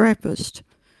big breakfast.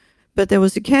 But there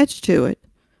was a catch to it.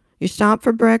 You stopped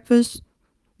for breakfast,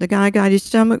 the guy got his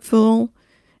stomach full,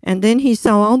 and then he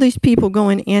saw all these people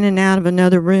going in and out of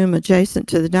another room adjacent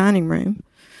to the dining room.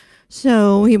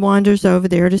 So he wanders over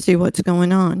there to see what's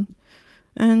going on.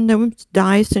 And there was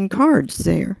dice and cards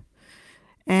there.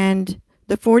 And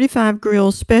the 45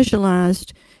 Grill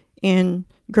specialized in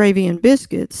gravy and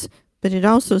biscuits, but it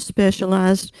also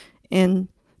specialized in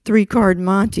 3-card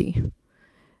Monte.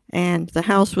 And the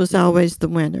house was always the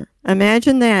winner.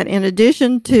 Imagine that. In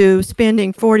addition to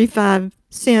spending 45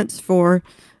 cents for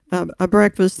a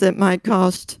breakfast that might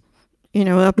cost, you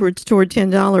know, upwards toward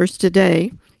 $10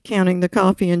 today, counting the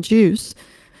coffee and juice,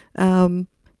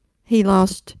 he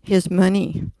lost his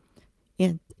money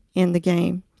in the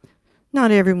game.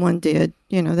 Not everyone did.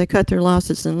 You know, they cut their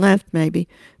losses and left maybe,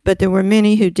 but there were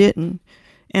many who didn't.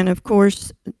 And of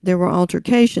course, there were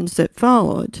altercations that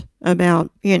followed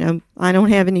about, you know, I don't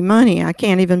have any money. I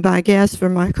can't even buy gas for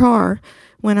my car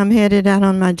when I'm headed out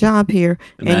on my job here.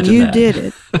 Imagine and you that. did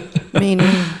it,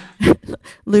 meaning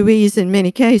Louise in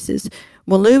many cases.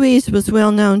 Well, Louise was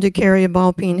well known to carry a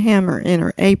ball-peen hammer in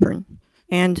her apron.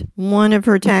 And one of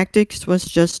her tactics was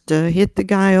just to hit the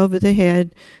guy over the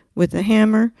head with a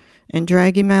hammer and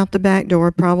drag him out the back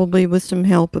door, probably with some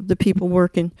help of the people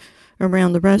working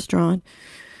around the restaurant.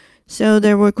 So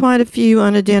there were quite a few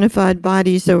unidentified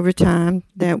bodies over time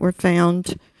that were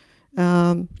found,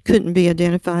 couldn't be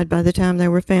identified by the time they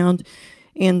were found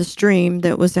in the stream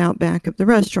that was out back of the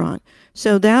restaurant.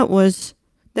 So that was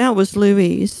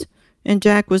Louise, and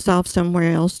Jack was off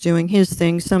somewhere else doing his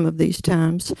thing some of these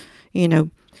times, you know,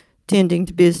 tending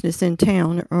to business in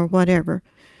town or whatever.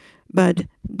 But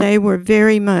they were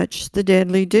very much the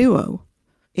deadly duo.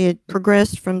 It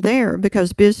progressed from there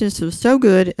because business was so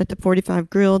good at the 45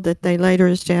 Grill that they later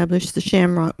established the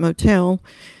Shamrock Motel,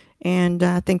 and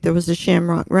I think there was a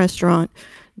Shamrock restaurant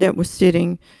that was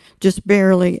sitting just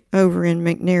barely over in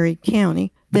McNairy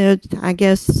County. That I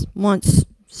guess once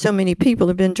so many people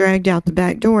have been dragged out the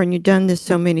back door and you've done this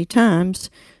so many times,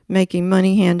 making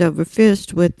money hand over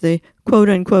fist with the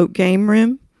quote-unquote game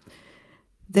room,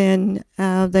 then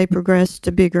they progressed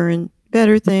to bigger and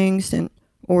better things, and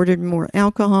ordered more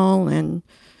alcohol and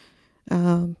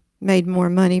made more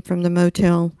money from the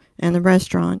motel and the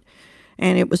restaurant.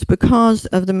 And it was because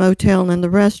of the motel and the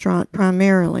restaurant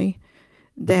primarily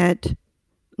that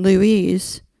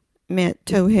Louise met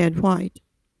Towhead White.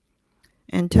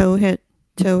 And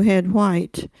Towhead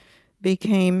White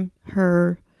became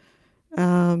her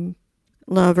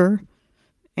lover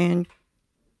and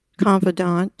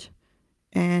confidant,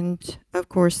 and of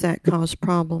course that caused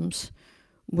problems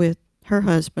with her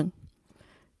husband.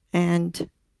 And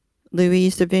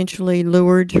Louise eventually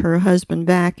lured her husband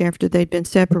back after they'd been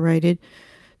separated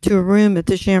to a room at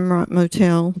the Shamrock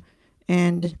Motel,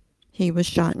 and he was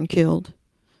shot and killed,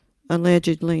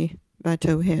 allegedly by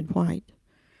Towhead White.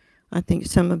 I think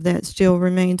some of that still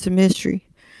remains a mystery.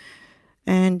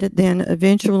 And then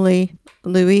eventually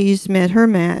Louise met her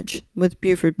match with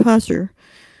Buford Pusser,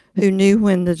 who knew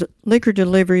when the liquor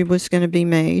delivery was going to be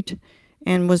made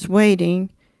and was waiting.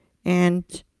 And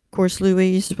of course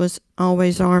Louise was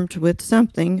always armed with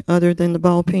something other than the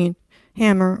ball-peen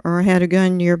hammer or had a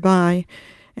gun nearby,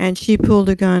 and she pulled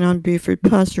a gun on Buford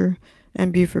Pusser,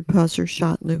 and Buford Pusser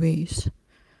shot Louise.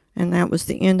 And that was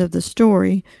the end of the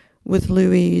story with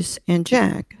Louise and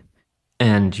Jack.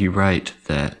 And you write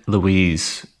that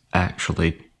Louise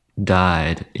actually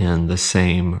died in the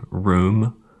same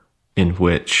room in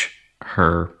which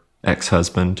her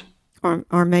ex-husband...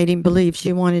 Or made him believe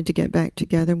she wanted to get back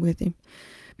together with him.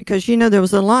 Because, there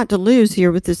was a lot to lose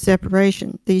here with this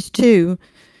separation. These two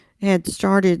had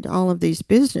started all of these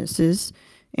businesses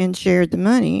and shared the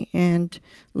money, and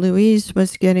Louise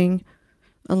was getting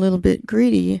a little bit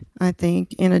greedy, I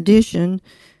think, in addition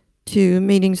to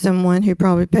meeting someone who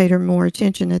probably paid her more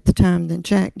attention at the time than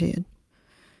Jack did.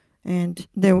 And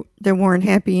there weren't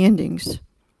happy endings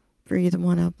for either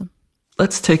one of them.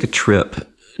 Let's take a trip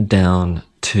down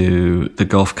to the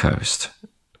Gulf Coast,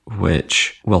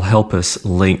 which will help us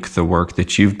link the work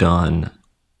that you've done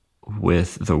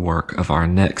with the work of our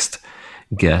next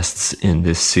guests in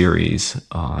this series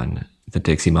on the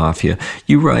Dixie Mafia.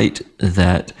 You write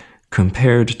that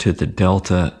compared to the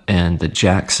Delta and the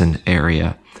Jackson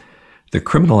area, the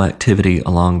criminal activity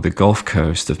along the Gulf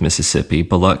Coast of Mississippi,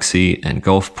 Biloxi and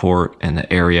Gulfport, and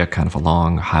the area kind of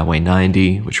along Highway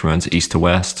 90, which runs east to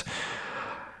west,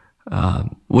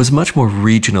 was much more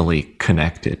regionally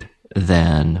connected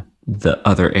than the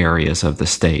other areas of the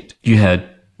state. You had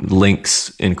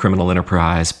links in criminal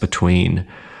enterprise between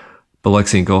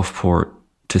Biloxi and Gulfport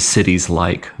to cities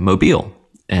like Mobile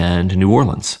and New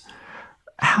Orleans.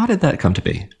 How did that come to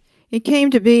be? It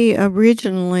came to be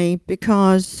originally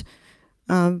because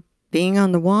of being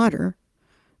on the water.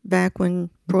 Back when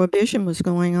Prohibition was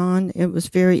going on, it was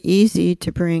very easy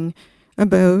to bring a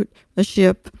boat, a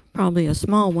ship, probably a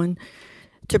small one,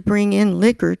 to bring in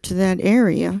liquor to that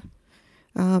area,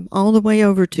 all the way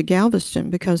over to Galveston,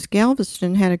 because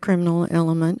Galveston had a criminal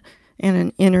element and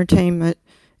an entertainment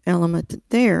element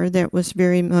there that was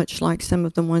very much like some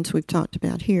of the ones we've talked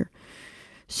about here.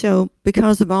 So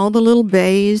because of all the little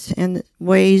bays and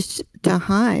ways to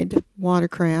hide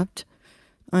watercraft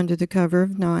under the cover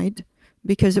of night,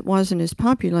 because it wasn't as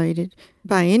populated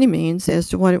by any means as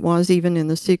to what it was even in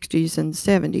the 60s and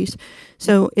 70s.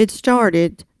 So it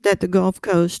started that the Gulf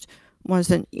Coast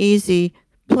was an easy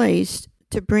place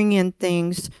to bring in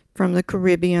things from the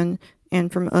Caribbean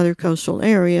and from other coastal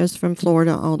areas, from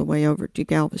Florida all the way over to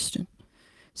Galveston.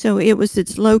 So it was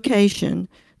its location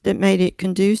that made it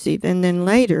conducive. And then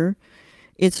later,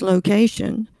 its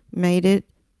location made it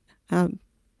a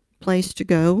place to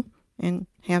go and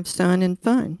have sun and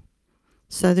fun.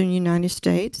 Southern United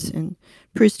States, and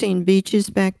pristine beaches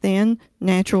back then,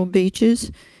 natural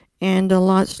beaches, and a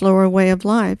lot slower way of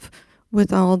life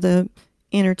with all the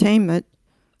entertainment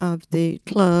of the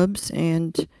clubs,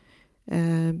 and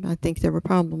I think there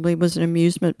was an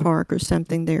amusement park or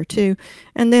something there too.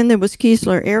 And then there was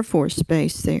Keesler Air Force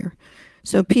Base there.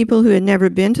 So people who had never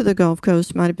been to the Gulf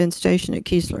Coast might have been stationed at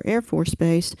Keesler Air Force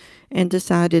Base and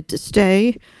decided to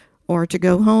stay or to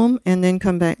go home and then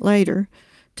come back later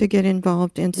to get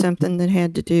involved in something that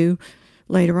had to do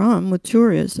later on with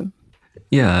tourism.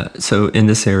 Yeah, so in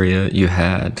this area you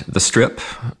had the Strip,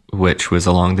 which was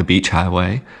along the beach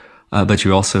highway, but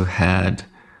you also had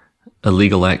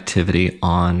illegal activity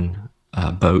on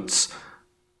boats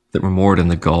that were moored in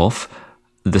the Gulf.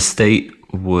 The state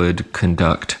would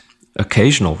conduct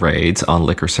occasional raids on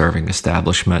liquor serving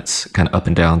establishments kind of up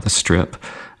and down the Strip,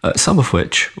 some of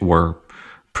which were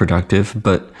productive.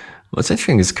 But what's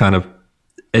interesting is kind of,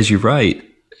 as you write,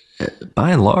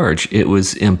 by and large, it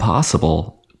was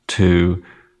impossible to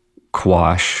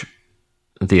quash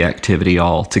the activity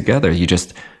altogether. You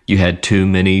just You had too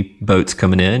many boats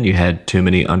coming in. You had too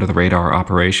many under-the-radar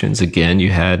operations. Again, you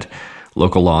had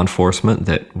local law enforcement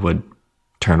that would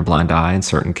turn a blind eye in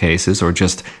certain cases or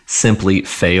just simply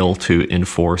fail to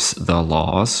enforce the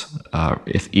laws,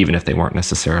 even if they weren't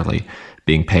necessarily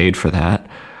being paid for that.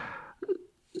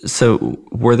 So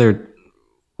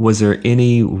was there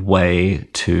any way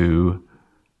to...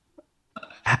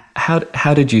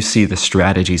 How did you see the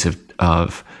strategies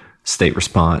of state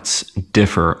response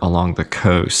differ along the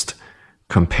coast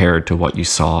compared to what you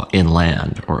saw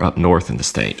inland or up north in the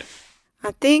state?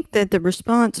 I think that the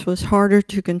response was harder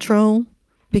to control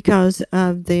because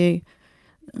of the,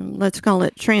 let's call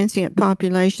it transient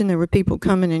population. There were people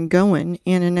coming and going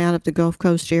in and out of the Gulf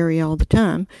Coast area all the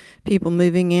time, people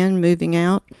moving in, moving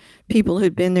out, people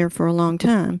who'd been there for a long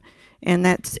time. And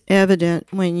that's evident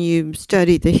when you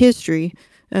study the history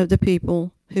of the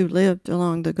people who lived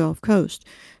along the Gulf Coast.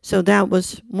 So that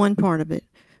was one part of it.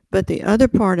 But the other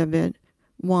part of it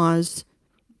was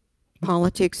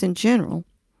politics in general.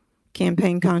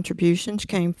 Campaign contributions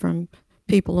came from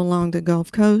people along the Gulf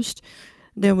Coast.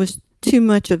 There was too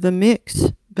much of a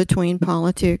mix between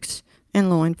politics and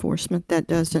law enforcement. That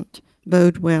doesn't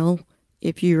bode well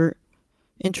if you're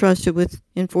entrusted with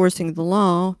enforcing the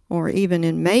law or even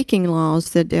in making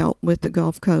laws that dealt with the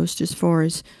Gulf Coast as far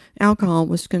as alcohol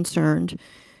was concerned,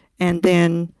 and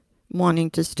then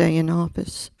wanting to stay in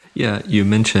office. Yeah, you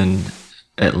mentioned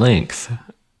at length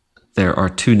there are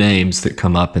two names that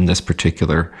come up in this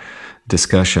particular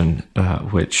discussion,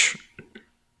 which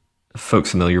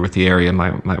folks familiar with the area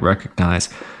might recognize: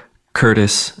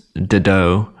 Curtis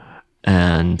Dideau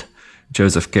and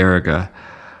Joseph Garriga.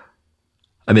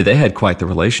 I mean, they had quite the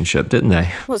relationship, didn't they?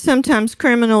 Well, sometimes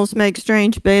criminals make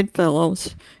strange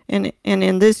bedfellows, and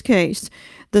in this case,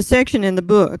 the section in the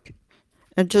book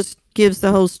just gives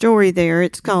the whole story there.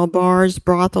 It's called Bars,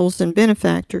 Brothels, and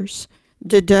Benefactors.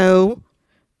 Dideau,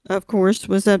 of course,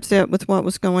 was upset with what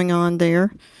was going on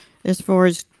there as far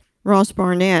as Ross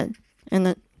Barnett and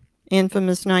the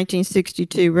infamous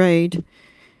 1962 raid.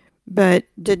 But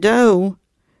Dideau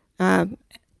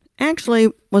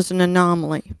actually was an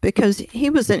anomaly because he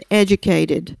was an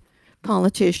educated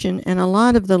politician, and a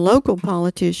lot of the local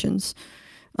politicians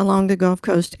along the Gulf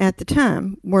Coast at the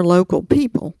time were local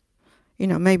people,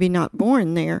 maybe not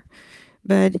born there.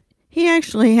 But he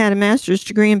actually had a master's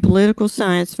degree in political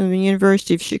science from the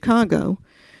University of Chicago,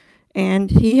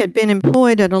 and he had been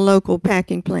employed at a local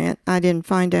packing plant. I didn't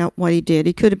find out what he did.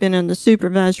 He could have been in the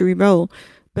supervisory role,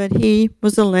 but he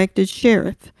was elected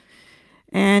sheriff.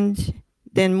 And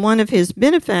then one of his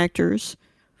benefactors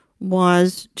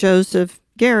was Joseph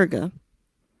Garriga.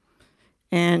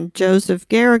 And Joseph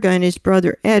Garriga and his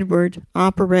brother Edward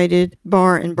operated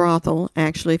bar and brothel,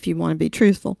 actually, if you want to be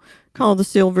truthful, called the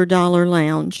Silver Dollar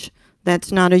Lounge.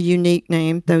 That's not a unique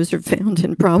name. Those are found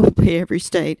in probably every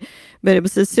state. But it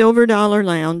was the Silver Dollar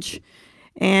Lounge.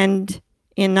 And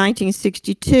in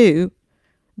 1962,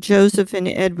 Joseph and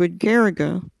Edward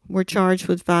Garriga were charged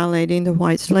with violating the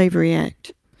White Slavery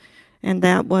Act. And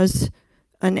that was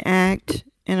an act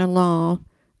and a law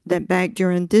that back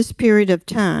during this period of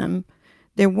time,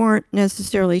 there weren't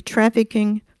necessarily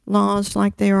trafficking laws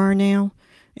like there are now,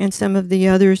 and some of the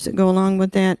others that go along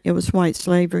with that, it was white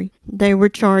slavery. They were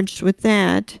charged with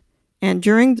that, and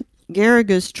during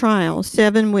Garriga's trial,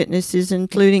 7 witnesses,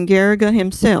 including Garriga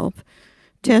himself,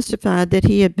 testified that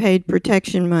he had paid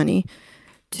protection money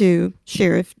to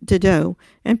Sheriff Dideau.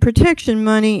 And protection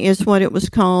money is what it was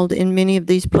called in many of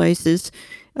these places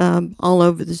all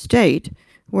over the state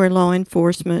where law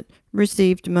enforcement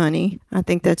received money. I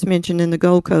think that's mentioned in the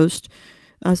Gold Coast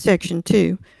Section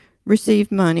 2.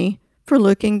 Received money for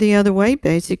looking the other way,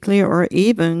 basically, or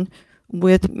even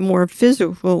with more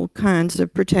physical kinds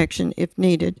of protection if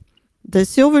needed. The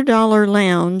Silver Dollar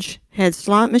Lounge had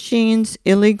slot machines,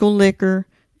 illegal liquor,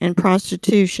 and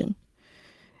prostitution.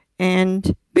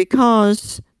 And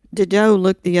because Dideau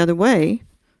looked the other way,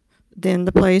 then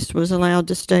the place was allowed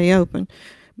to stay open.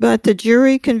 But the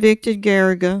jury convicted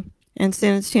Garriga and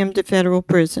sentenced him to federal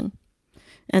prison.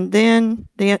 And then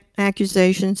the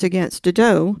accusations against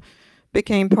Dideau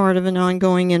became part of an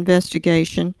ongoing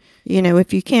investigation.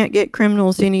 If you can't get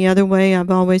criminals any other way, I've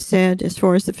always said, as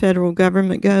far as the federal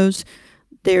government goes,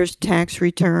 there's tax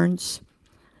returns.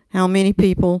 How many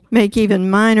people make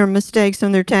even minor mistakes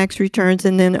on their tax returns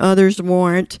and then others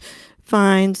warrant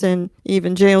fines and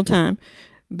even jail time.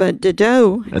 But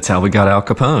Dideau... That's how we got Al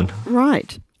Capone.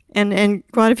 Right. And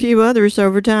quite a few others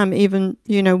over time, even,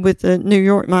 with the New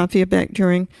York Mafia back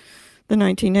during the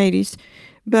 1980s.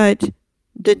 But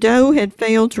Dideau had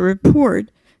failed to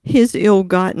report his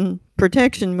ill-gotten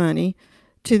protection money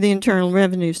to the Internal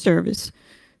Revenue Service.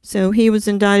 So he was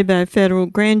indicted by a federal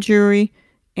grand jury,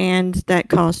 and that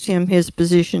cost him his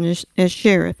position as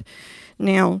sheriff.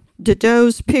 Now,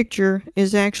 Dedeaux's picture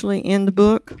is actually in the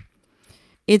book.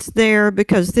 It's there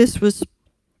because this was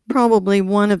probably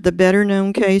one of the better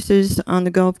known cases on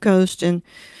the Gulf Coast, and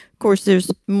of course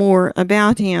there's more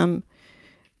about him,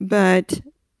 but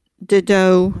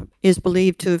Dedeaux is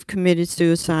believed to have committed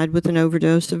suicide with an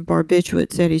overdose of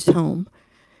barbiturates at his home.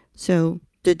 So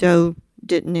Dedeaux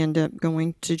didn't end up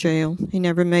going to jail. He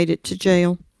never made it to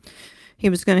jail. He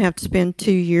was going to have to spend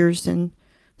 2 years and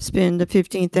spend a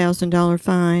 $15,000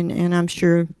 fine, and I'm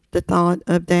sure the thought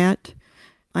of that,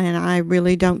 and I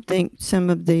really don't think some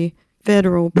of the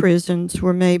federal prisons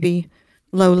were maybe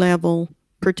low-level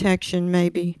protection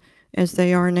maybe as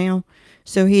they are now.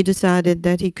 So he decided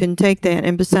that he couldn't take that,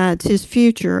 and besides, his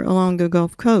future along the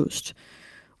Gulf Coast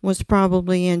was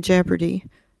probably in jeopardy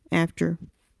after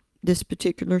this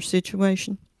particular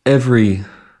situation. Every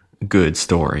good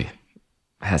story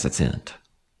has its end.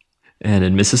 And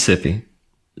in Mississippi,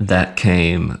 that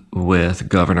came with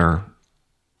Governor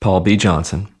Paul B.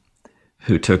 Johnson,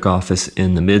 who took office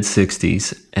in the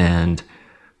mid-'60s and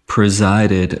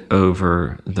presided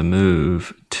over the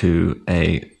move to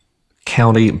a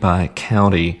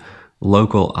county-by-county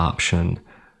local option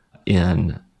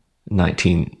in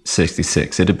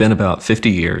 1966. It had been about 50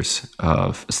 years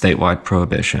of statewide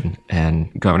prohibition,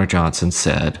 and Governor Johnson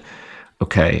said,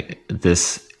 okay,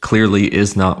 this clearly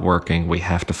is not working. We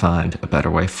have to find a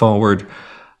better way forward.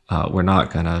 We're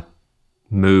not going to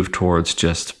move towards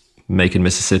just making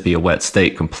Mississippi a wet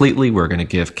state completely. We're going to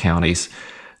give counties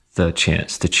the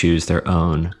chance to choose their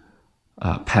own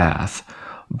path.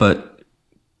 But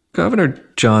Governor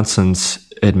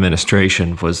Johnson's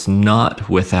administration was not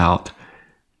without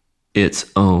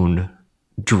its own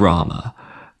drama.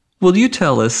 Will you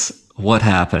tell us what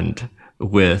happened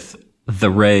with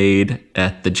the raid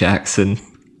at the Jackson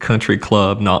Country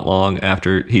Club not long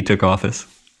after he took office?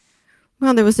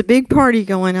 Well, there was a big party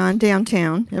going on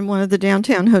downtown in one of the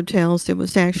downtown hotels. It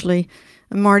was actually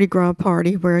a Mardi Gras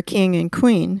party where a king and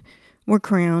queen were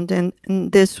crowned, and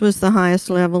this was the highest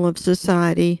level of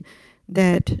society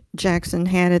that Jackson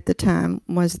had at the time,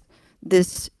 was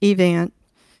this event,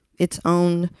 its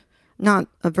own, not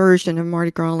a version of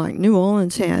Mardi Gras like New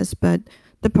Orleans has, but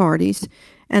the parties.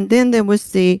 And then there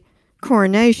was the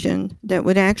coronation that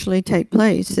would actually take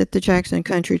place at the Jackson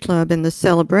Country Club, and the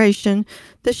celebration,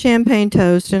 the champagne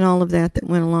toast, and all of that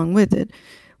went along with it,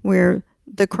 where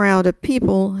the crowd of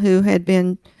people who had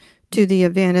been to the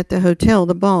event at the hotel,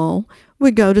 the ball,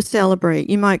 would go to celebrate.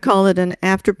 You might call it an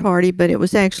after party, but it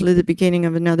was actually the beginning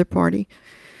of another party.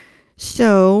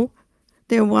 So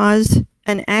there was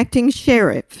an acting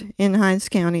sheriff in Hinds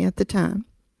County at the time.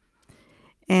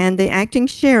 And the acting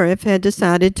sheriff had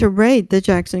decided to raid the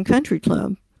Jackson Country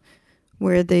Club,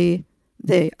 where the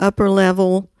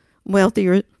upper-level,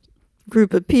 wealthier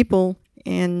group of people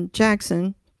in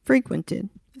Jackson frequented,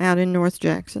 out in North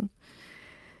Jackson.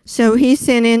 So he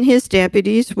sent in his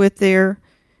deputies with their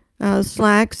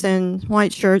slacks and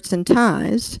white shirts and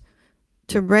ties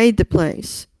to raid the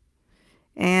place.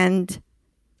 And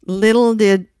little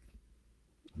did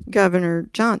Governor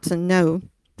Johnson know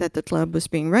that the club was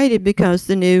being raided, because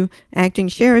the new acting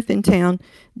sheriff in town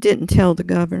didn't tell the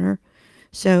governor.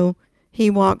 So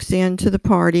he walks into the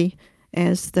party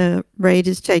as the raid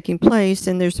is taking place,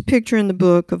 and there's a picture in the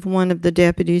book of one of the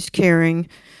deputies carrying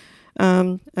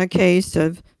a case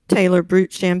of Taylor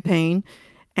Brut champagne,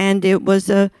 and it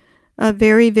was a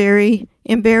very, very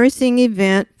embarrassing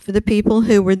event for the people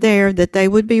who were there, that they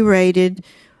would be raided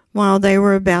while they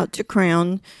were about to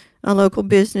crown a local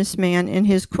businessman and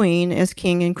his queen as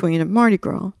king and queen of Mardi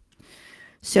Gras.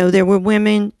 So there were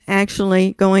women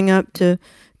actually going up to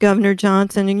Governor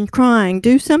Johnson and crying,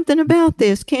 "Do something about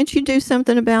this. Can't you do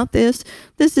something about this?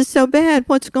 This is so bad.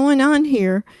 What's going on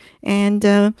here?"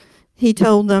 And he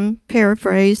told them,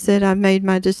 paraphrase, that I've made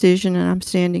my decision and I'm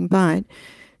standing by it.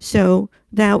 So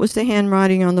that was the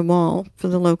handwriting on the wall for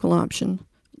the local option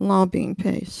law being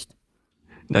passed.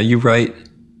 Now you write,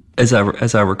 as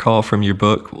I recall from your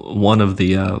book, one of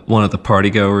the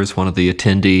partygoers, one of the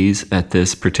attendees at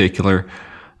this particular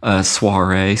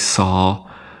soiree saw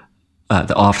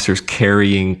the officers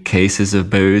carrying cases of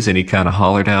booze, and he kind of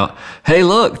hollered out, "Hey,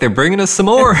 look, they're bringing us some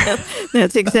more."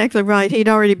 That's exactly right. He'd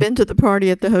already been to the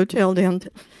party at the hotel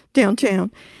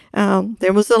downtown.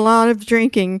 There was a lot of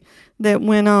drinking that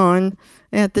went on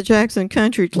at the Jackson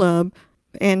Country Club,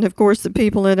 and of course the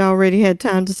people had already had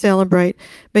time to celebrate.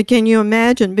 But can you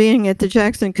imagine being at the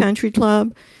Jackson Country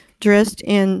Club dressed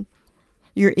in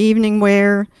your evening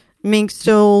wear, mink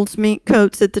stoles, mink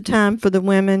coats at the time for the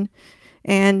women,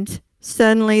 and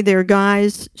suddenly there are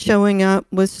guys showing up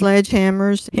with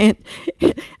sledgehammers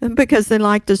and because they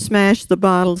like to smash the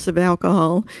bottles of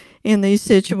alcohol in these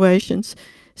situations.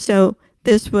 So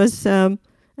this was an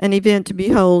event to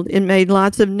behold. It made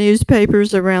lots of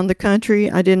newspapers around the country.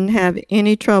 I didn't have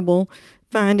any trouble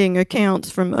finding accounts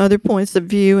from other points of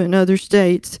view in other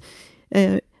states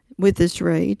with this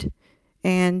raid.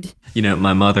 And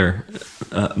my mother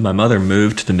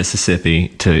moved to Mississippi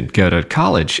to go to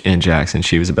college in Jackson.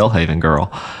 She was a Belhaven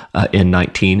girl in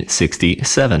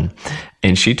 1967.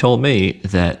 And she told me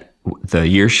that the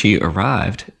year she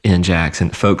arrived in Jackson,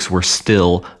 folks were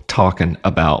still talking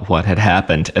about what had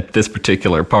happened at this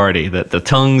particular party, that the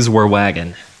tongues were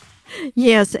wagging.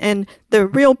 Yes, and the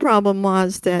real problem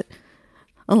was that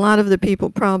a lot of the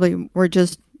people probably were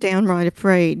just downright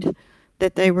afraid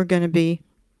that they were going to be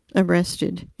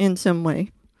arrested in some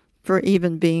way for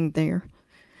even being there.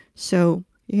 So,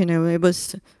 it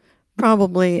was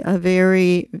probably a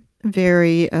very,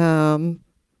 very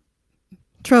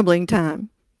troubling time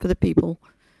for the people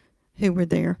who were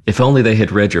there. If only they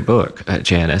had read your book,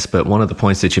 Janice, but one of the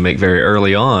points that you make very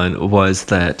early on was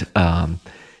that,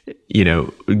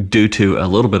 due to a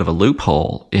little bit of a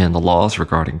loophole in the laws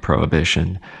regarding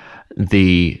prohibition,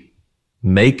 the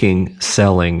making,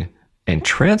 selling, and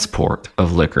transport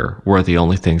of liquor were the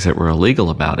only things that were illegal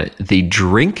about it. The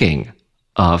drinking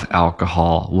of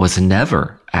alcohol was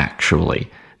never actually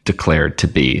declared to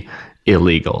be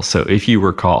illegal. So if you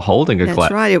were caught holding a glass...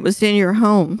 That's right, it was in your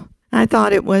home. I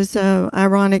thought it was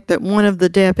ironic that one of the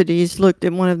deputies looked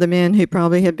at one of the men who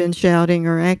probably had been shouting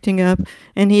or acting up,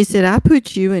 and he said, "I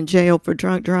put you in jail for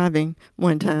drunk driving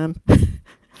one time."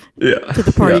 To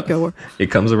the party goer.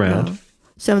 It comes around.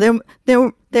 So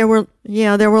there were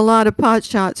a lot of pot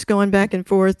shots going back and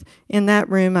forth in that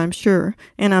room, I'm sure.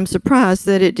 And I'm surprised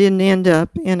that it didn't end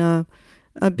up in a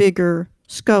bigger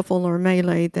scuffle or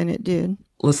melee than it did.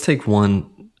 Let's take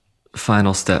one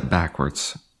final step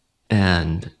backwards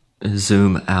and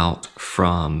zoom out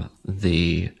from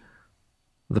the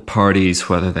parties,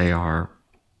 whether they are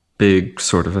big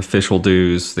sort of official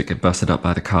dues that get busted up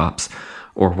by the cops,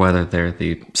 or whether they're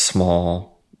the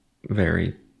small,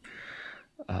 very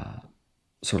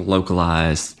sort of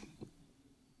localized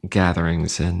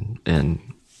gatherings in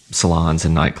salons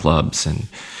and nightclubs and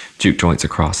juke joints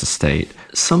across the state.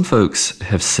 Some folks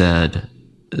have said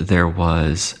there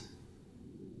was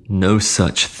no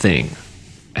such thing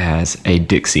as a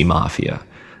Dixie Mafia,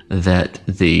 that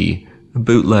the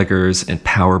bootleggers and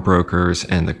power brokers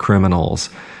and the criminals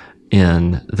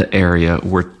in the area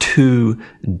were too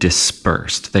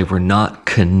dispersed. They were not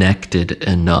connected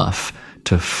enough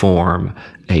to form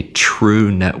a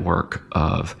true network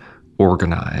of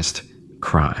organized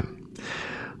crime.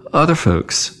 Other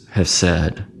folks have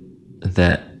said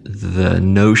that the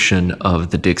notion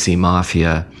of the Dixie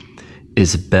Mafia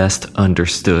is best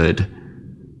understood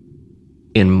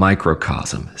in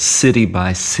microcosm, city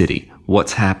by city.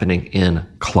 What's happening in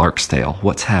Clarksdale?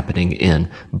 What's happening in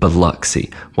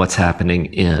Biloxi? What's happening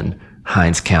in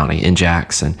Hinds County, in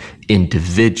Jackson,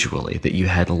 individually, that you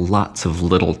had lots of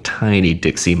little tiny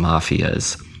Dixie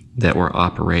Mafias that were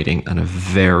operating on a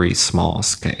very small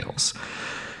scales.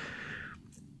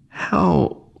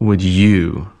 How would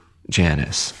you,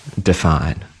 Janice,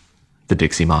 define the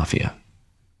Dixie Mafia?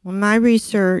 Well, my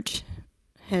research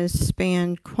has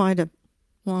spanned quite a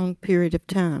long period of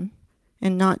time,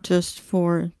 and not just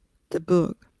for the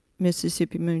book,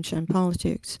 Mississippi Moonshine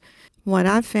Politics. What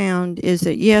I found is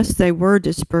that, yes, they were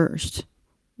dispersed.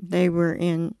 They were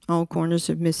in all corners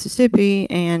of Mississippi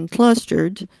and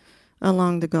clustered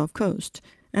along the Gulf Coast.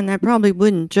 And that probably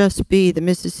wouldn't just be the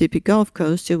Mississippi Gulf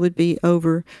Coast. It would be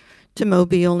over to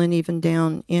Mobile and even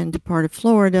down into part of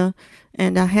Florida.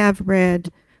 And I have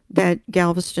read that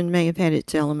Galveston may have had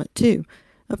its element too.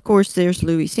 Of course, there's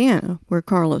Louisiana, where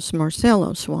Carlos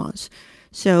Marcellos was.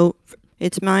 So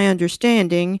it's my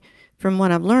understanding, from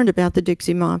what I've learned about the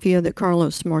Dixie Mafia, that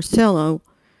Carlos Marcello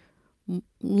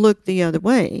looked the other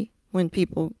way when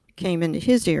people came into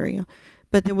his area.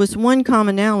 But there was one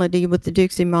commonality with the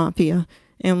Dixie Mafia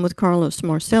and with Carlos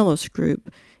Marcello's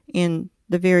group in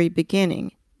the very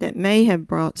beginning that may have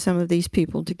brought some of these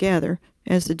people together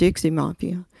as the Dixie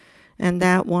Mafia. And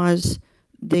that was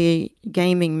the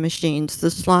gaming machines,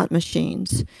 the slot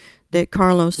machines that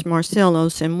Carlos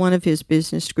Marcellos and one of his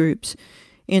business groups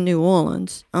in New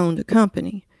Orleans owned a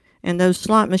company. And those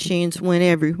slot machines went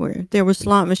everywhere. There were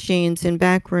slot machines in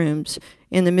back rooms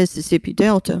in the Mississippi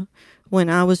Delta when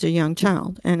I was a young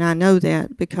child. And I know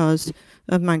that because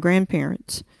of my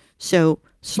grandparents. So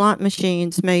slot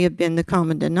machines may have been the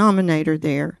common denominator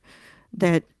there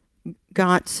that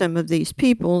got some of these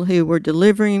people who were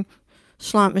delivering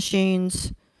slot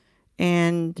machines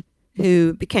and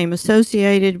who became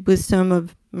associated with some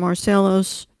of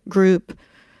Marcello's group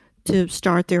to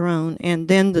start their own. And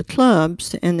then the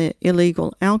clubs and the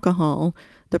illegal alcohol,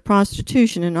 the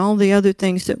prostitution, and all the other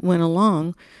things that went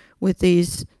along with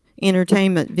these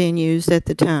entertainment venues at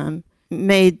the time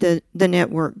made the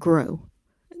network grow.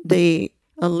 The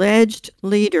alleged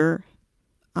leader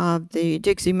of the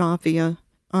Dixie Mafia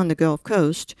on the Gulf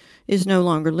Coast is no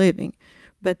longer living,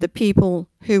 but the people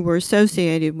who were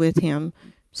associated with him,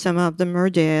 some of them are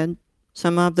dead,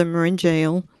 some of them are in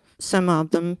jail, some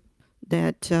of them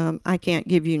that I can't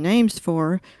give you names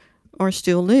for are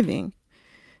still living.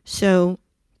 So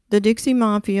the Dixie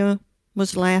Mafia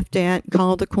was laughed at,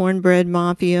 called the Cornbread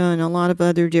Mafia, and a lot of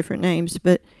other different names,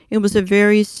 but it was a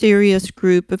very serious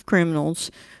group of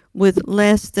criminals with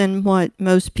less than what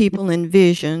most people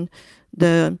envision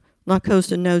the La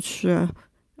Cosa Nostra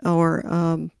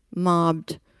or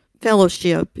mobbed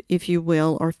fellowship, if you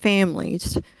will, or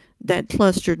families that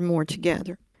clustered more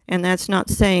together. And that's not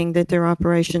saying that their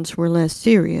operations were less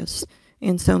serious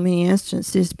in so many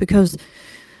instances, because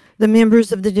the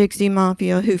members of the Dixie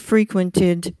Mafia who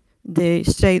frequented the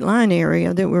state line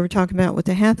area that we were talking about with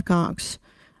the Hathcocks,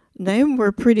 they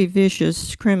were pretty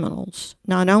vicious criminals.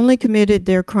 Not only committed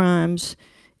their crimes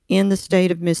in the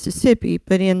state of Mississippi,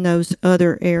 but in those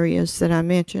other areas that I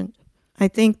mentioned. I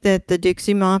think that the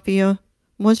Dixie Mafia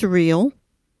was real,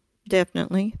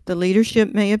 definitely. The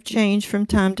leadership may have changed from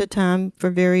time to time for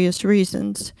various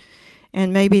reasons,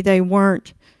 and maybe they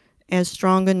weren't as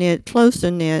strong a knit, close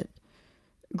a knit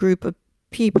group of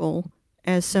people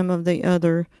as some of the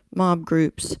other mob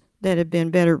groups that have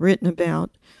been better written about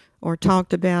or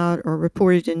talked about or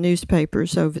reported in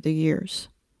newspapers over the years.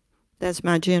 That's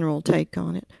my general take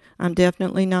on it. I'm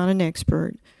definitely not an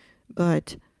expert,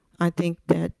 but I think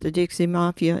that the Dixie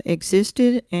Mafia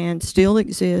existed and still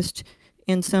exists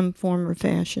in some form or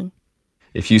fashion.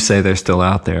 If you say they're still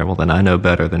out there, well, then I know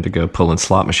better than to go pulling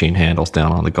slot machine handles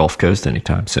down on the Gulf Coast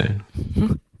anytime soon.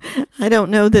 I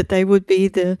don't know that they would be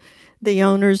the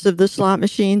owners of the slot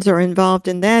machines or involved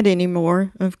in that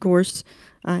anymore. Of course,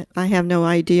 I have no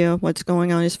idea what's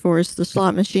going on as far as the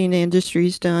slot machine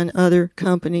industry's done. Other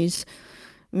companies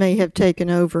may have taken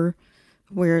over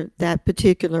where that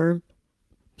particular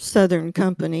Southern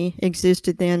company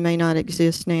existed then, may not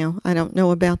exist now. I don't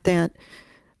know about that.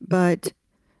 But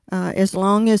as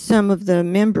long as some of the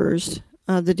members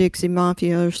of the Dixie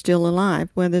Mafia are still alive,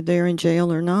 whether they're in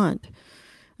jail or not.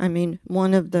 I mean,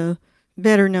 one of the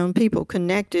better known people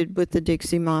connected with the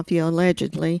Dixie Mafia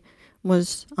allegedly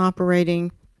was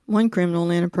operating one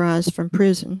criminal enterprise from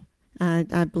prison.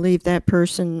 I believe that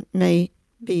person may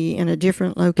be in a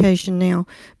different location now,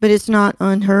 but it's not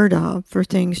unheard of for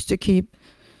things to keep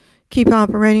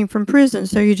operating from prison,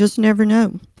 so you just never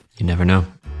know. You never know.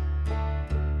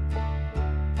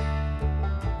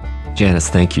 Janice,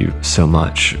 thank you so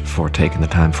much for taking the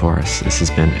time for us. This has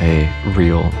been a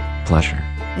real pleasure.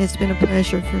 It's been a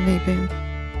pleasure for me, Ben.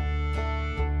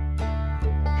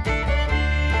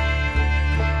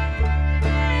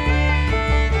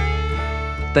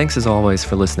 Thanks as always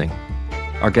for listening.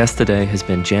 Our guest today has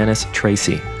been Janice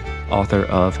Tracy, author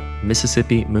of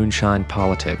Mississippi Moonshine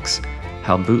Politics: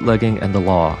 How Bootlegging and the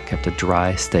Law Kept a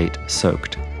Dry State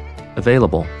Soaked.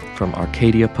 Available from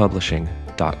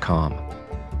arcadiapublishing.com.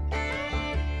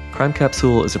 Crime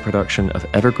Capsule is a production of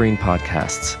Evergreen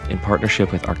Podcasts in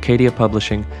partnership with Arcadia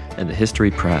Publishing and the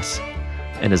History Press,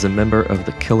 and is a member of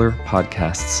the Killer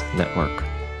Podcasts Network.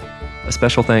 A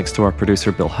special thanks to our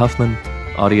producer Bill Huffman,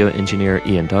 audio engineer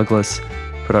Ian Douglas,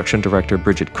 production director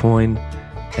Bridget Coyne,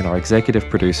 and our executive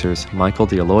producers Michael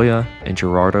D'Aloia and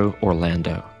Gerardo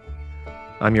Orlando.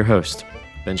 I'm your host,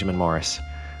 Benjamin Morris.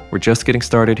 We're just getting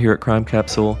started here at Crime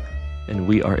Capsule, and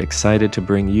we are excited to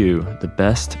bring you the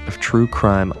best of true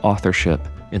crime authorship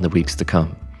in the weeks to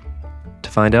come. To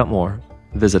find out more,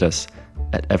 visit us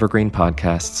at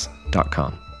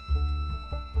evergreenpodcasts.com.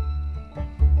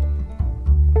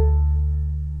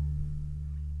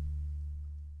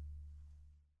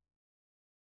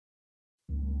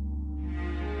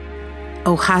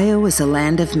 Ohio is a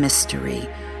land of mystery,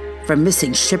 from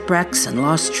missing shipwrecks and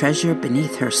lost treasure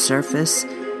beneath her surface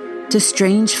to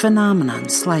strange phenomenon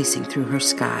slicing through her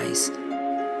skies.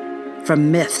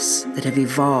 From myths that have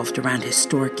evolved around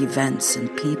historic events and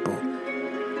people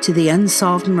to the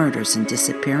unsolved murders and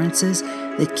disappearances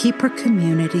that keep her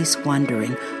communities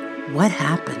wondering what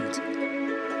happened.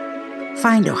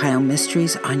 Find Ohio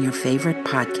Mysteries on your favorite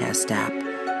podcast app,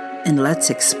 and let's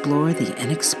explore the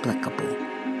inexplicable.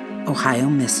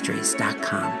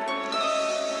 OhioMysteries.com.